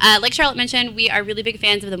 Like Charlotte mentioned, we are really big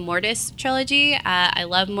fans of the Mortis trilogy. I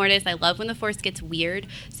love Mortis. I love when the Force gets weird.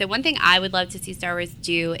 So one thing I would love to see Star Wars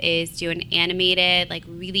do is do an animated, like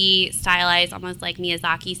really stylized, almost like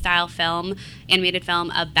Miyazaki-style animated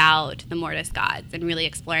film about the Mortis gods and really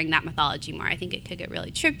exploring that mythology more. I think it could get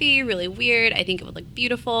really trippy, really weird. I think it would look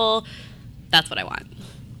beautiful. That's what I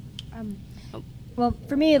want. Well,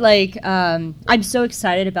 for me, like, I'm so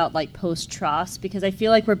excited about, like, post-Tross because I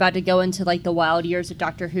feel like we're about to go into, like, the wild years of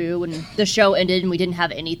Doctor Who when the show ended and we didn't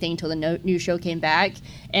have anything till the new show came back.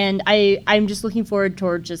 And I'm just looking forward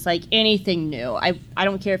toward just, like, anything new. I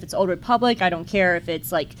don't care if it's Old Republic. I don't care if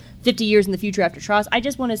it's, like, 50 years in the future after Tross. I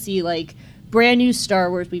just want to see, like, brand new Star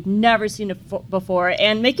Wars we've never seen before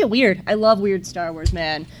and make it weird. I love weird Star Wars,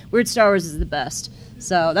 man. Weird Star Wars is the best.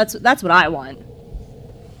 So that's what I want.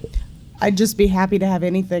 I'd just be happy to have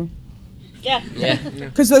anything. Yeah. Yeah.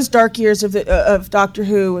 Because those dark years of Doctor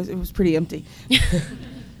Who, it was pretty empty.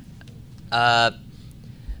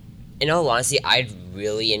 In all honesty, I'd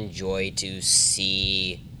really enjoy to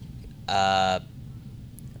see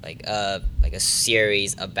like a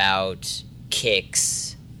series about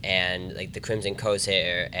Kix and like the Crimson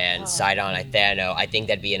Corsair and Sidon Ithano. I think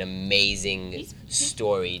that'd be an amazing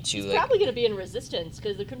story to He's like. probably going to be in Resistance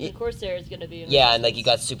because the Crimson Corsair is going to be in Yeah, and like you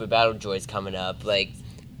got Super Battle Droids coming up. Like,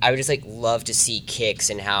 I would just like love to see Kix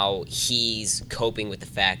and how he's coping with the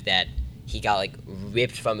fact that he got like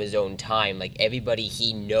ripped from his own time. Like everybody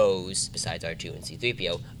he knows, besides R2 and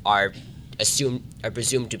C-3PO, are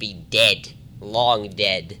presumed to be dead, long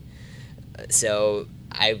dead. So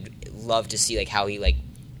I'd love to see like how he like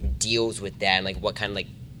deals with that and like what kind of like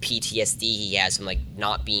PTSD he has from like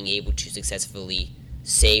not being able to successfully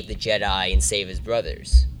save the Jedi and save his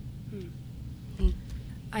brothers.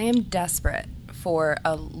 I am desperate for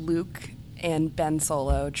a Luke and Ben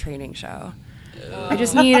Solo training show. I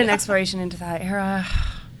just need an exploration into that era.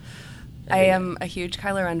 I am a huge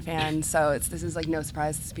Kylo Ren fan, so this is like no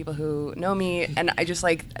surprise to people who know me, and I just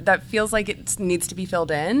like that feels like it needs to be filled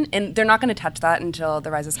in, and they're not going to touch that until The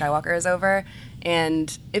Rise of Skywalker is over,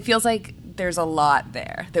 and it feels like there's a lot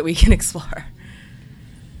there that we can explore.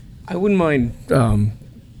 I wouldn't mind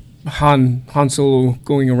Han Solo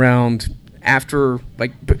going around after,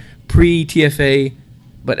 like, pre-TFA,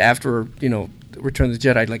 but after, Return of the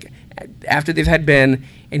Jedi, like, after they've had Ben,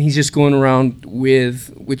 and he's just going around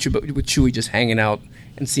with Chewie just hanging out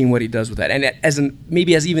and seeing what he does with that. And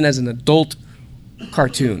maybe even as an adult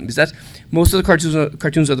cartoon, because that's most of the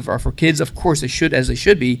cartoons are for kids. Of course, they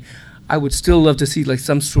should be. I would still love to see like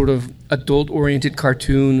some sort of adult-oriented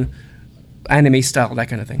cartoon, anime style, that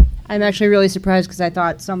kind of thing. I'm actually really surprised because I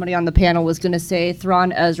thought somebody on the panel was going to say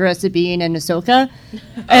Thrawn, Ezra, Sabine, and Ahsoka,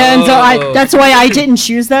 and so that's why I didn't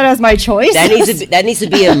choose that as my choice. That needs to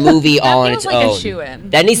be a movie all on its feels like a own. shoo-in.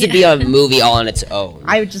 That needs to be a movie all on its own.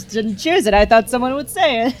 I just didn't choose it. I thought someone would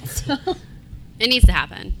say it. So. It needs to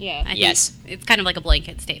happen. Yeah. I think Yes. It's kind of like a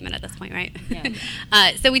blanket statement at this point, right?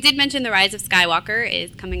 Yeah. So we did mention The Rise of Skywalker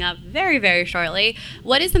is coming up very, very shortly.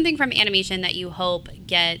 What is something from animation that you hope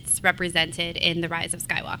gets represented in The Rise of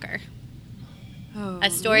Skywalker? A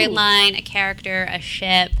storyline, a character, a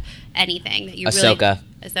ship, anything that you Ahsoka.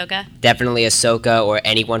 really... Ahsoka? Definitely Ahsoka or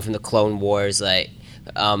anyone from the Clone Wars. Like,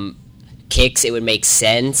 Kix, it would make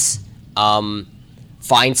sense.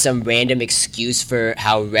 Find some random excuse for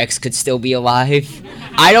how Rex could still be alive.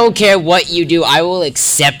 I don't care what you do, I will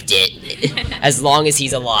accept it as long as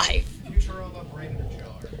he's alive.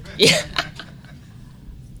 Yeah.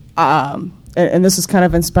 And this is kind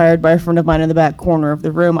of inspired by a friend of mine in the back corner of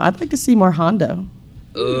the room. I'd like to see more Hondo,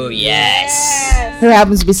 Ooh, yes. who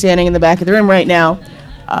happens to be standing in the back of the room right now.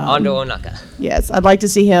 Hondo Onaka. Yes, I'd like to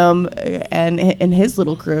see him and his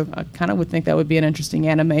little crew. I kind of would think that would be an interesting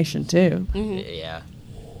animation too. Yeah.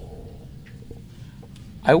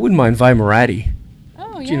 I wouldn't mind Vi Moradi.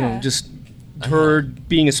 Oh, yeah. You know, just her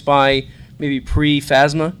being a spy, maybe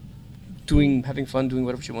pre-Phasma, having fun, doing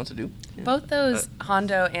whatever she wants to do. Both those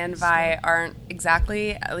Hondo and Vi aren't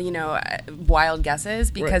exactly, wild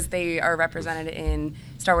guesses because they are represented in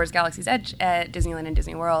Star Wars Galaxy's Edge at Disneyland and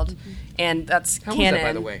Disney World, and that's How was canon. that,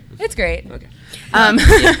 by the way? It's great. Okay.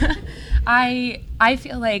 I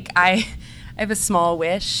feel like I have a small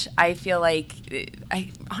wish. I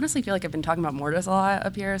honestly feel like I've been talking about Mortis a lot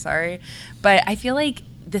up here. Sorry, but I feel like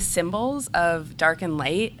the symbols of dark and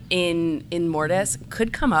light in Mortis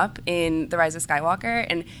could come up in The Rise of Skywalker,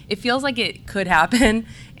 and it feels like it could happen,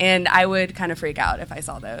 and I would kind of freak out if I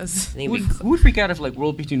saw those. Who would freak out if like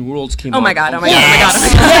World Between Worlds came Oh out? my god, oh my Yes. god, oh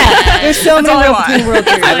my god, oh my god. There's so That's all I many want. Between World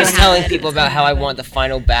I was telling people about how I want the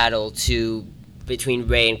final battle between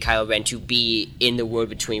Rey and Kylo Ren to be in the World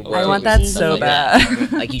Between Worlds. want that and stuff so like that.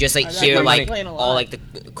 bad. Like you just like I hear like like playing a lot. all like the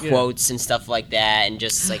quotes and stuff like that, and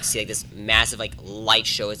just like see like this massive like light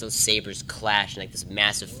show as those sabers clash and like this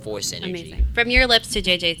massive force energy. Amazing. From your lips to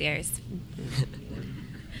JJ's ears.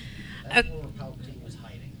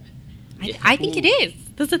 I think it is.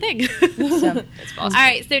 That's the thing. That's All awesome.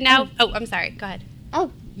 right, so now... Oh, I'm sorry. Go ahead.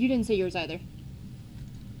 Oh, you didn't say yours either.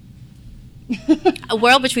 A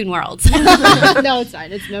world between worlds. No, it's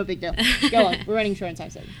fine. It's no big deal. Go on. We're running short on time.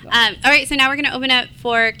 So go on. All right, so now we're going to open up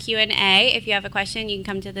for Q&A. If you have a question, you can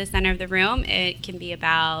come to the center of the room. It can be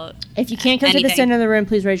about... If you can't come to the anything. center of the room,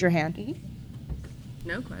 please raise your hand.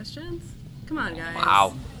 No questions? Come on, guys.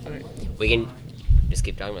 Wow. We can just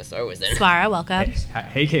keep talking about Star Wars then. Swara, welcome.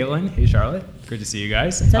 Hey, Caitlin. Hey, Charlotte. Good to see you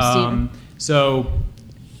guys. What's up, Steven? So,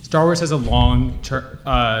 Star Wars has a long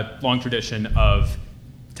tradition of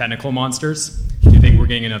technical monsters. Do you think we're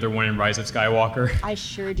getting another one in Rise of Skywalker? I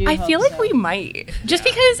sure do. I hope feel like so. we might, just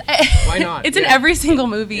because Why not? it's in Yeah. every single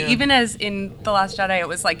movie. Yeah. Even as in The Last Jedi, it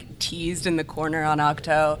was like teased in the corner on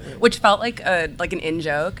Octo, which felt like an in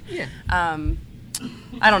joke. Yeah.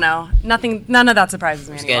 I don't know. None of that surprises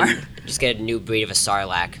me anymore. Just get a new breed of a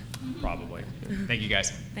Sarlacc. Probably. Thank you,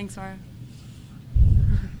 guys. Thanks, Sarah.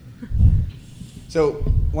 So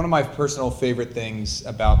one of my personal favorite things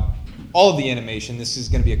about all of the animation, this is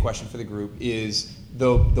going to be a question for the group, is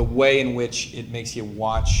the way in which it makes you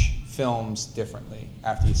watch films differently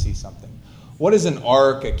after you see something. What is an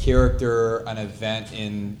arc, a character, an event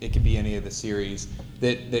in, it could be any of the series,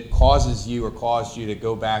 that causes you or caused you to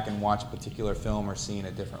go back and watch a particular film or scene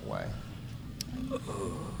a different way?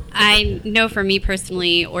 I know for me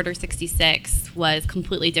personally, Order 66 was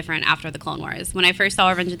completely different after the Clone Wars. When I first saw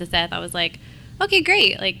Revenge of the Sith, I was like, okay,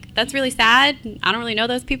 great. Like, that's really sad. I don't really know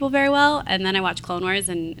those people very well. And then I watched Clone Wars,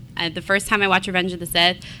 and the first time I watched Revenge of the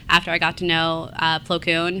Sith, after I got to know Plo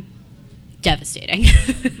Koon, devastating.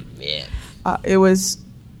 Yeah. It was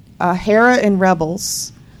Hera and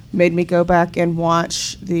Rebels made me go back and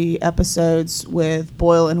watch the episodes with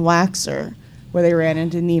Boyle and Waxer where they ran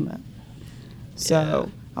into Nema.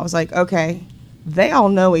 So I was like, okay, they all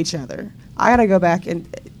know each other. I got to go back and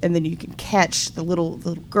then you can catch the little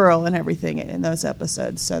girl and everything in those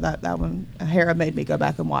episodes. So that one, Hera made me go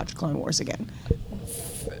back and watch Clone Wars again.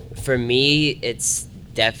 For me, it's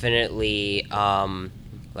definitely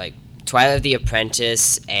like Twilight of the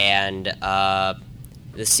Apprentice and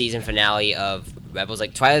the season finale of Rebels.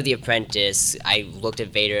 Like Twilight of the Apprentice, I looked at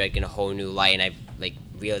Vader like in a whole new light, and I like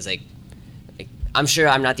realized like I'm sure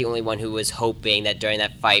I'm not the only one who was hoping that during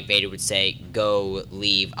that fight Vader would say, "Go,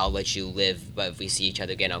 leave, I'll let you live, but if we see each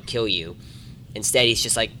other again, I'll kill you." Instead, he's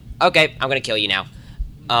just like, "Okay, I'm gonna kill you now,"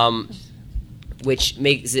 which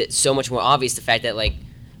makes it so much more obvious the fact that like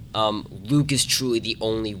Luke is truly the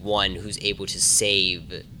only one who's able to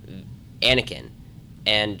save Anakin,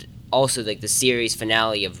 and also like the series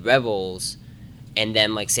finale of Rebels, and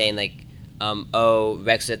then like saying like, oh,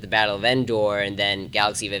 Rex was at the Battle of Endor, and then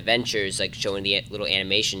Galaxy of Adventures, like showing the little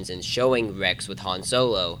animations and showing Rex with Han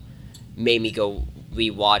Solo, made me go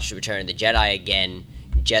rewatch Return of the Jedi again,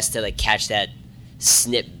 just to like catch that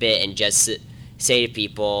snip bit and just say to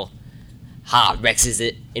people, Ha, Rex is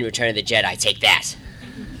it in Return of the Jedi. Take that.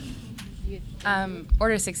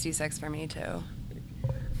 Order 66 for me too.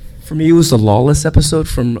 For me, it was the Lawless episode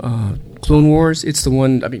from Clone Wars. It's the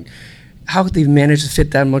one, I mean, how they've managed to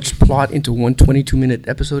fit that much plot into one 22-minute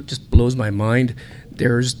episode just blows my mind.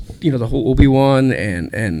 There's, the whole Obi-Wan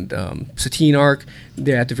and Satine arc.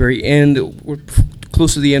 They're at the very end, we're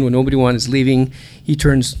close to the end when Obi-Wan is leaving. He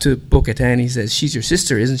turns to Bo-Katan, he says, "She's your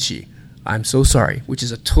sister, isn't she? I'm so sorry," which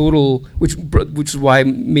is a total, which is why it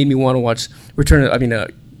made me want to watch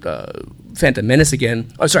Phantom Menace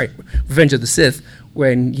again. Oh, sorry, Revenge of the Sith,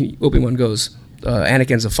 when Obi-Wan goes,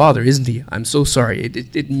 Anakin's a father, isn't he? I'm so sorry.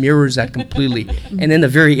 It mirrors that completely. And then the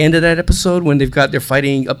very end of that episode, when they're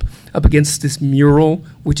fighting up against this mural,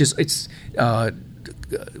 which is what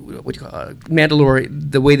do you call it?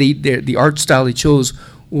 Mandalore. The way the art style they chose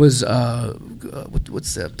was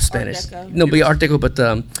what's the Spanish? Art Deco. No, but Art Deco, but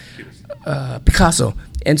Picasso.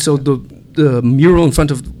 And so the mural in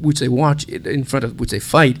front of which they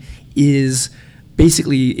fight, is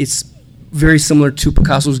basically, it's very similar to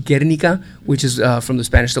Picasso's Guernica, which is from the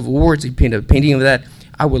Spanish Civil War. He painted a painting of that.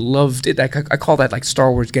 I would love it. I call that like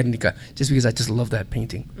Star Wars Guernica, just because I just love that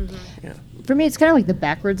painting. Mm-hmm. Yeah. For me, it's kind of like the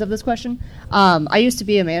backwards of this question. I used to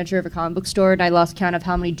be a manager of a comic book store, and I lost count of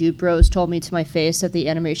how many dude bros told me to my face that the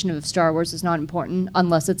animation of Star Wars is not important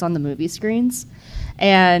unless it's on the movie screens.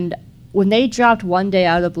 And when they dropped one day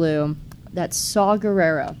out of the blue that Saw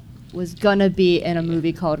Gerrera was gonna be in a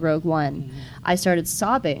movie called Rogue One, I started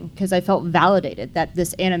sobbing because I felt validated that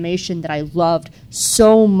this animation that I loved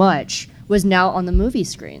so much was now on the movie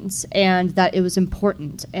screens, and that it was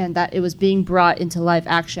important, and that it was being brought into live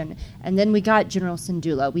action. And then we got General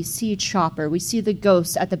Syndulla, we see Chopper, we see the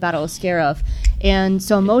ghosts at the Battle of Scarif, and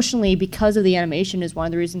so emotionally, because of the animation, is one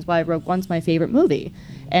of the reasons why Rogue One's my favorite movie.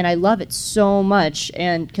 And I love it so much,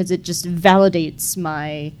 and because it just validates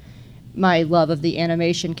my love of the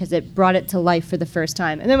animation, because it brought it to life for the first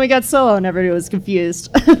time. And then we got Solo, and everybody was confused.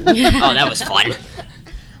 Oh, that was fun.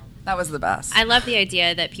 That was the best. I love the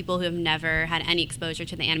idea that people who have never had any exposure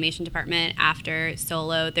to the animation department after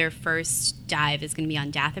Solo, their first dive is going to be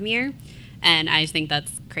on Dathomir. And I just think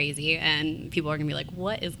that's crazy. And people are going to be like,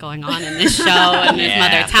 what is going on in this show? And there's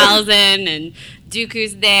Mother Talzin, and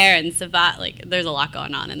Dooku's there, and Savat. Like, there's a lot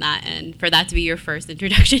going on in that. And for that to be your first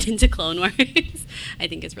introduction into Clone Wars, I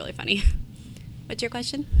think is really funny. What's your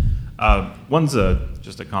question? One's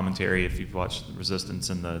just a commentary. If you've watched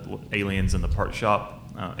Resistance and the Aliens in the Part Shop,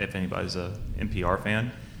 if anybody's a NPR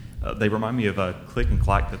fan, they remind me of Click and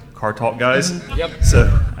Clack, the Car Talk guys. Yep.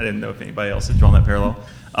 So I didn't know if anybody else had drawn that parallel.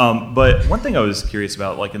 But one thing I was curious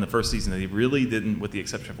about, like in the first season, they really didn't, with the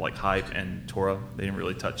exception of like Hype and Torah, they didn't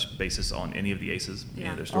really touch basis on any of the aces, any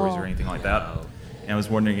of their stories or anything like that. And I was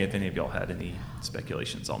wondering if any of y'all had any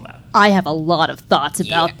speculations on that. I have a lot of thoughts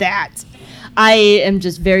about that. I am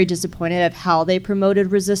just very disappointed at how they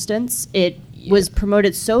promoted Resistance. It was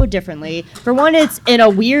promoted so differently. For one, it's in a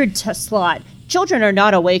weird slot. Children are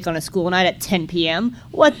not awake on a school night at 10 p.m.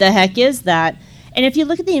 What the heck is that? And if you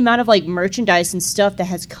look at the amount of like merchandise and stuff that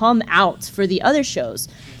has come out for the other shows,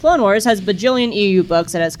 Clone Wars has a bajillion EU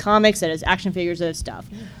books, that has comics, that has action figures, that has stuff.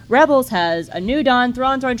 Rebels has A New Dawn,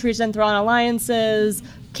 Thrawn Treason, Thrawn Alliances,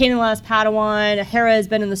 Kanan Last Padawan, Hera has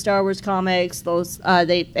been in the Star Wars comics. Those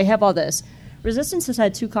they have all this. Resistance has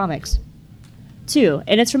had 2 comics. 2,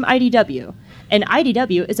 and it's from IDW. And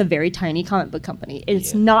IDW is a very tiny comic book company.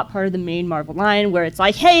 It's not part of the main Marvel line where it's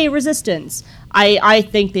like, hey, Resistance. I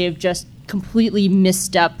think they've just completely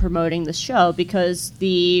misstep promoting the show, because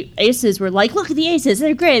the aces were like, look at the aces,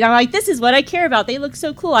 they're great. And I'm like, this is what I care about. They look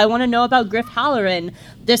so cool. I want to know about Griff Halloran,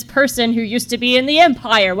 this person who used to be in the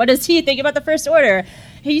Empire. What does he think about the First Order?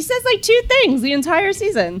 He says like 2 things the entire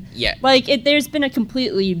season. Yeah. Like, there's been a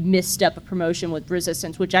completely misstep of promotion with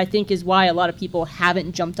Resistance, which I think is why a lot of people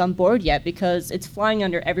haven't jumped on board yet, because it's flying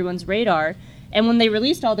under everyone's radar. And when they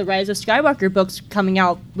released all the Rise of Skywalker books coming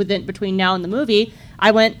out between now and the movie,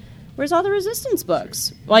 I went, where's all the Resistance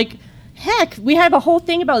books? Like, heck, we have a whole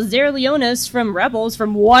thing about Zara Leonis from Rebels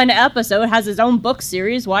from 1 episode, has his own book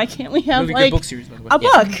series. Why can't we have, like, book series, by the way. a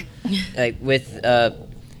book? Like with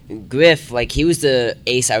Griff, like he was the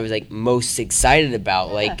ace I was like most excited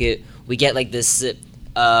about. Like we get like this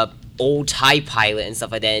old TIE pilot and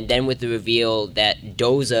stuff like that, and then with the reveal that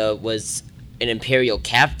Doza was an Imperial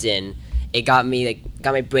captain, it got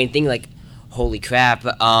my brain thinking like, holy crap.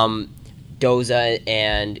 Doza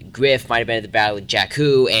and Griff might have been at the Battle of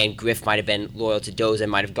Jakku, and Griff might have been loyal to Doza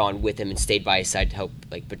and might have gone with him and stayed by his side to help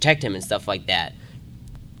like protect him and stuff like that.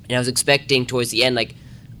 And I was expecting towards the end, like,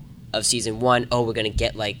 of season 1, we're gonna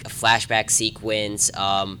get like a flashback sequence.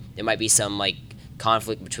 There might be some like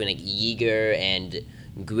conflict between like Yeager and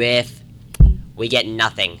Griff, we get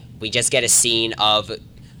nothing. We just get a scene of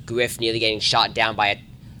Griff nearly getting shot down by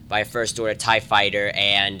a First Order TIE fighter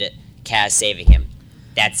and Kaz saving him.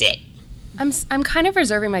 That's it. I'm kind of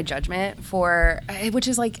reserving my judgment for, which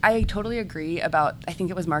is like, I totally agree about, I think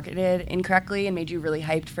it was marketed incorrectly and made you really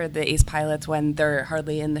hyped for the ace pilots when they're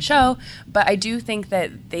hardly in the show, but I do think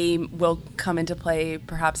that they will come into play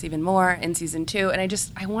perhaps even more in season 2, and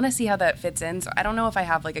I want to see how that fits in, so I don't know if I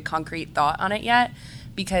have like a concrete thought on it yet,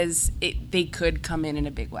 because they could come in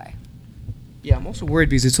a big way. Yeah, I'm also worried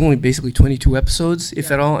because it's only basically 22 episodes, if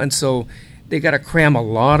at all, and so they got to cram a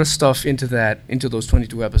lot of stuff into those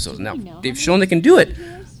 22 episodes. Now, they've shown they can do it,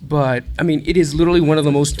 but I mean, it is literally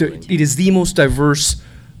it is the most diverse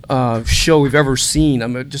show we've ever seen. I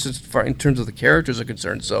mean, just as far in terms of the characters are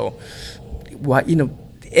concerned. So,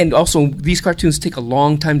 and also these cartoons take a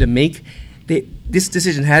long time to make. This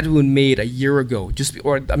decision had to have been made a year ago.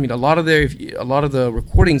 A lot of the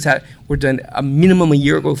recordings were done a minimum a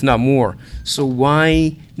year ago, if not more. So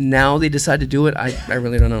why now they decide to do it? I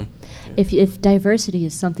really don't know. If diversity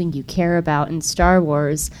is something you care about in Star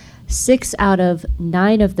Wars, 6 out of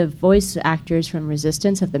 9 of the voice actors from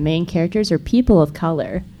Resistance of the main characters are people of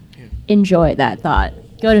color. Yeah. Enjoy that thought.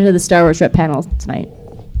 Go to the Star Wars Rep panel tonight.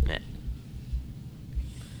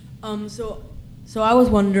 So I was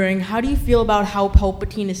wondering, how do you feel about how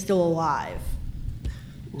Palpatine is still alive?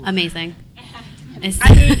 Amazing.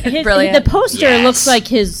 Brilliant. The poster looks like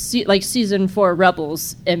his season 4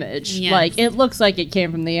 Rebels image. Yes. Like it looks like it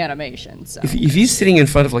came from the animation. So if he's sitting in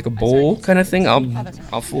front of like a bowl kind of thing,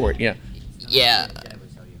 I'll for it. Yeah. Yeah,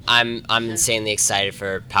 I'm insanely excited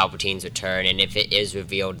for Palpatine's return, and if it is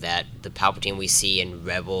revealed that the Palpatine we see in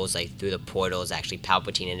Rebels, like through the portal, is actually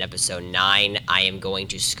Palpatine in Episode 9, I am going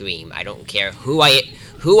to scream. I don't care who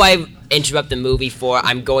I interrupt the movie for.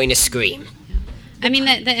 I'm going to scream. I mean,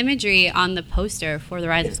 the imagery on the poster for The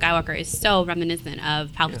Rise of Skywalker is so reminiscent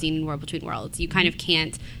of Palpatine in War Between Worlds. You kind of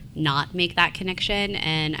can't not make that connection,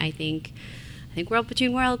 and I think World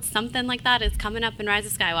Between Worlds, something like that is coming up in Rise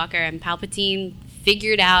of Skywalker, and Palpatine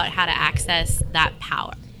figured out how to access that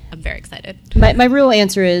power. I'm very excited. My real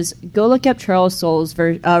answer is go look up Charles Soule's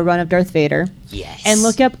run of Darth Vader. Yes. And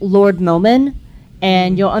look up Lord Momin,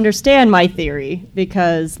 and you'll understand my theory,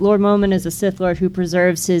 because Lord Momin is a Sith Lord who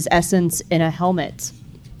preserves his essence in a helmet.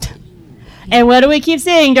 And what do we keep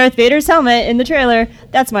seeing? Darth Vader's helmet in the trailer.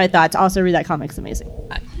 That's my thoughts. Also read that comic. It's amazing.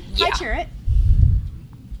 Yeah. Hi, Chirrut.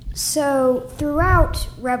 So, throughout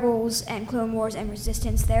Rebels and Clone Wars and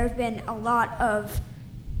Resistance, there have been a lot of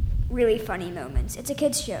really funny moments. It's a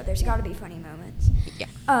kids' show. There's got to be funny moments.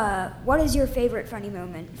 Yeah. What is your favorite funny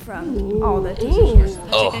moment from all the TV shows?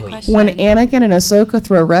 That's a good question. When Anakin and Ahsoka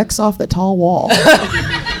throw Rex off the tall wall.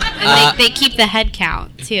 And they keep the head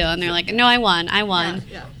count, too, and they're like, no, I won.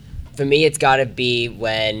 Yeah. For me, it's got to be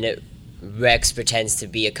when Rex pretends to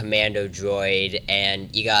be a commando droid,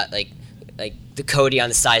 and you got like the Cody on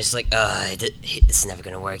the side is just like, this is never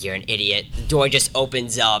gonna work. You're an idiot. The door just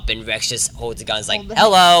opens up, and Rex just holds the gun. It's like,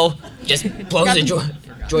 hello, just blows the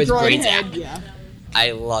droid's brains out. Yeah.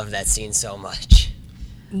 I love that scene so much.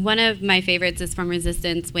 One of my favorites is from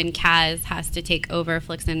Resistance when Kaz has to take over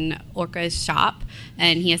Flix and Orca's shop,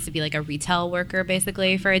 and he has to be like a retail worker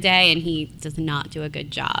basically for a day, and he does not do a good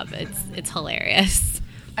job. It's hilarious.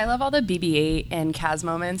 I love all the BB-8 and Kaz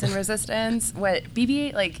moments in Resistance. What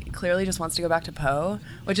BB-8 like clearly just wants to go back to Poe,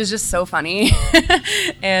 which is just so funny,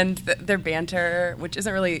 and their banter, which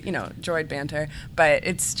isn't really droid banter, but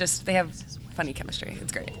it's just they have funny chemistry.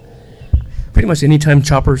 It's great. Pretty much anytime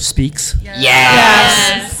Chopper speaks.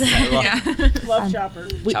 Yes. Love Chopper.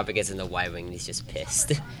 Chopper gets in the Y-wing and he's just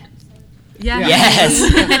pissed. Yeah. Yes.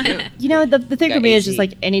 The thing for me is just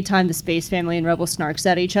like anytime the Space Family and Rebel snarks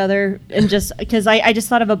at each other, and just because I just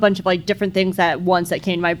thought of a bunch of like different things at once that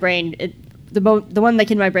came to my brain. The one that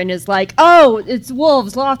came to my brain is like, oh, it's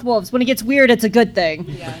wolves, lost wolves. When it gets weird, it's a good thing.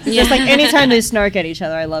 Yes. Just like anytime they snark at each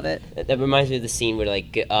other, I love it. That reminds me of the scene where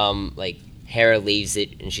like Hera leaves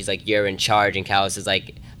it and she's like, "You're in charge," and Kallus is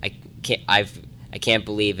like, I can't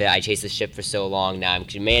believe it. I chased the ship for so long. Now I'm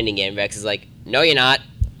commanding it." And Rex is like, "No, you're not.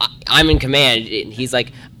 I'm in command." And he's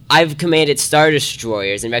like, "I've commanded Star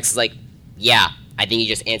Destroyers." And Rex is like, "Yeah, I think you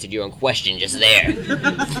just answered your own question just there."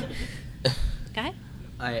 Go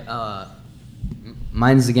ahead.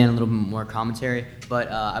 Mine's again a little bit more commentary,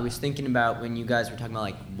 but I was thinking about when you guys were talking about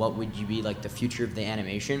like what would you be like the future of the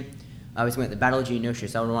animation. I was thinking the Battle of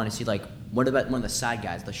Geonosis. I would want to see like what about one of the side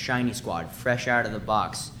guys, the Shiny Squad, fresh out of the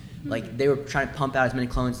box. Like they were trying to pump out as many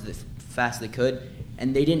clones as fast as they could,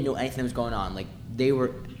 and they didn't know anything that was going on. Like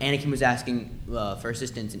Anakin was asking for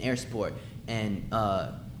assistance in air support, and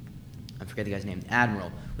I forget the guy's name. The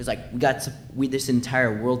Admiral was like, "We got this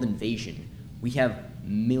entire world invasion. we have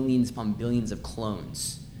millions upon billions of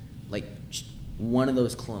clones. Like, just one of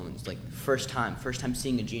those clones, like, first time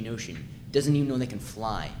seeing a Geonosian, doesn't even know they can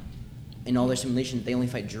fly. In all their simulations, they only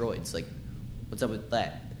fight droids. Like, what's up with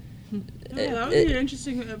that? Yeah, that would be an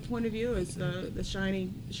interesting point of view, is the shiny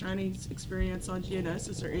experience on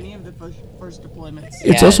Geonosis or any of the first deployments.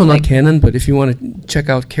 It's also not canon, but if you want to check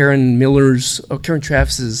out Karen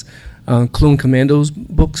Travis's Clone Commandos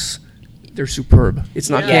books, they're superb. It's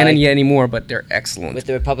not canon yet anymore, but they're excellent. With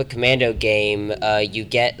the Republic Commando game, you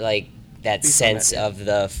get like that sense of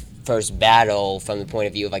the first battle from the point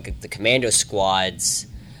of view of like the commando squads.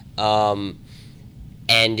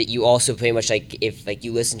 And you also pretty much, like, if like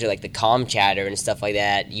you listen to like the comm chatter and stuff like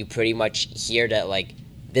that, you pretty much hear that like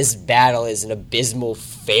this battle is an abysmal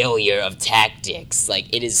failure of tactics.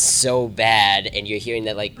 Like, it is so bad, and you're hearing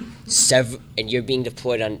that like and you're being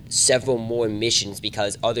deployed on several more missions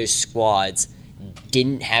because other squads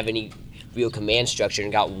didn't have any real command structure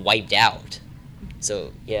and got wiped out.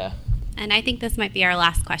 So yeah. And I think this might be our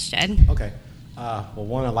last question. Okay. Well,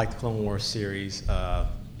 one, I like the Clone Wars series.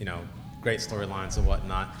 Great storylines and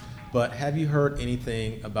whatnot. But have you heard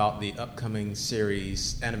anything about the upcoming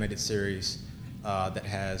series, animated series, that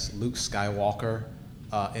has Luke Skywalker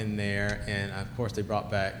in there? And of course, they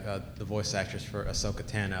brought back the voice actress for Ahsoka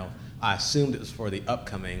Tano. I assumed it was for the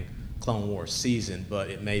upcoming Clone Wars season,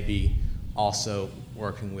 but it may be also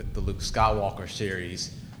working with the Luke Skywalker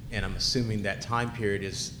series. And I'm assuming that time period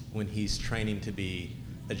is when he's training to be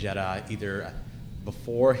a Jedi, either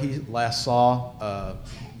before he last saw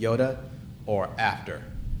Yoda or after.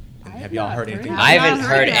 And have y'all heard anything? I haven't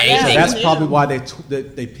heard anything. So that's probably why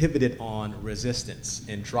they pivoted on Resistance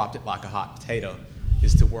and dropped it like a hot potato,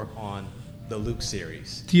 is to work on the Luke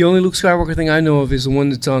series. The only Luke Skywalker thing I know of is the one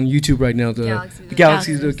that's on YouTube right now, the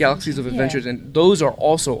Galaxies of Adventures, and those are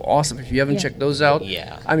also awesome. If you haven't checked those out,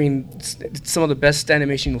 I mean, it's some of the best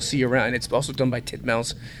animation you'll see around. It's also done by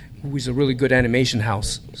Titmouse, who is a really good animation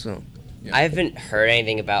house. So. Yeah. I haven't heard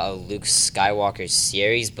anything about a Luke Skywalker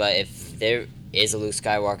series, but if there is a Luke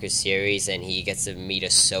Skywalker series and he gets to meet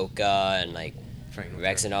Ahsoka and like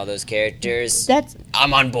Rex and all those characters,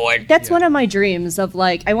 I'm on board. That's one of my dreams of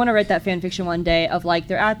like, I want to write that fan fiction one day of like,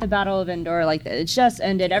 they're at the Battle of Endor, like it's just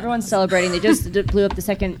ended, everyone's celebrating, they just blew up the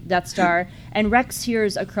second Death Star, and Rex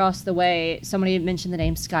hears across the way somebody mentioned the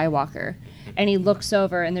name Skywalker. And he looks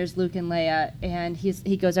over, and there's Luke and Leia, and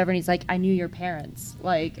he goes over and he's like, "I knew your parents."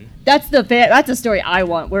 Like that's a story I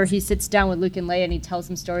want, where he sits down with Luke and Leia and he tells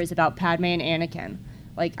them stories about Padme and Anakin.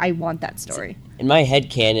 Like, I want that story. In my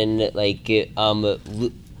headcanon, like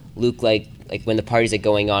Luke, like when the parties are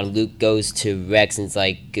going on, Luke goes to Rex and it's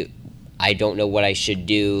like, "I don't know what I should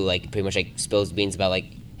do." Like pretty much like spills beans about like,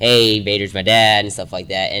 "Hey, Vader's my dad" and stuff like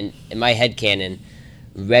that. And in my headcanon,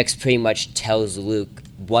 Rex pretty much tells Luke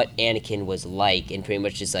what Anakin was like, and pretty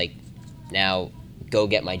much just like, now go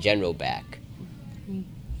get my general back.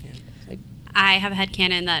 I have a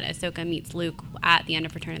headcanon that Ahsoka meets Luke at the end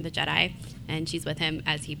of Return of the Jedi, and she's with him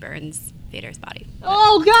as he burns Vader's body.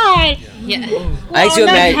 Oh, God! Yeah. I like to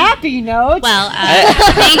imagine. Happy note. Well,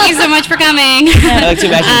 thank you so much for coming. I like to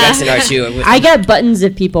imagine Rex and R2. I get buttons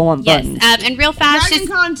if people want buttons. Yes, and real fast. Dragon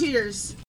Con tears.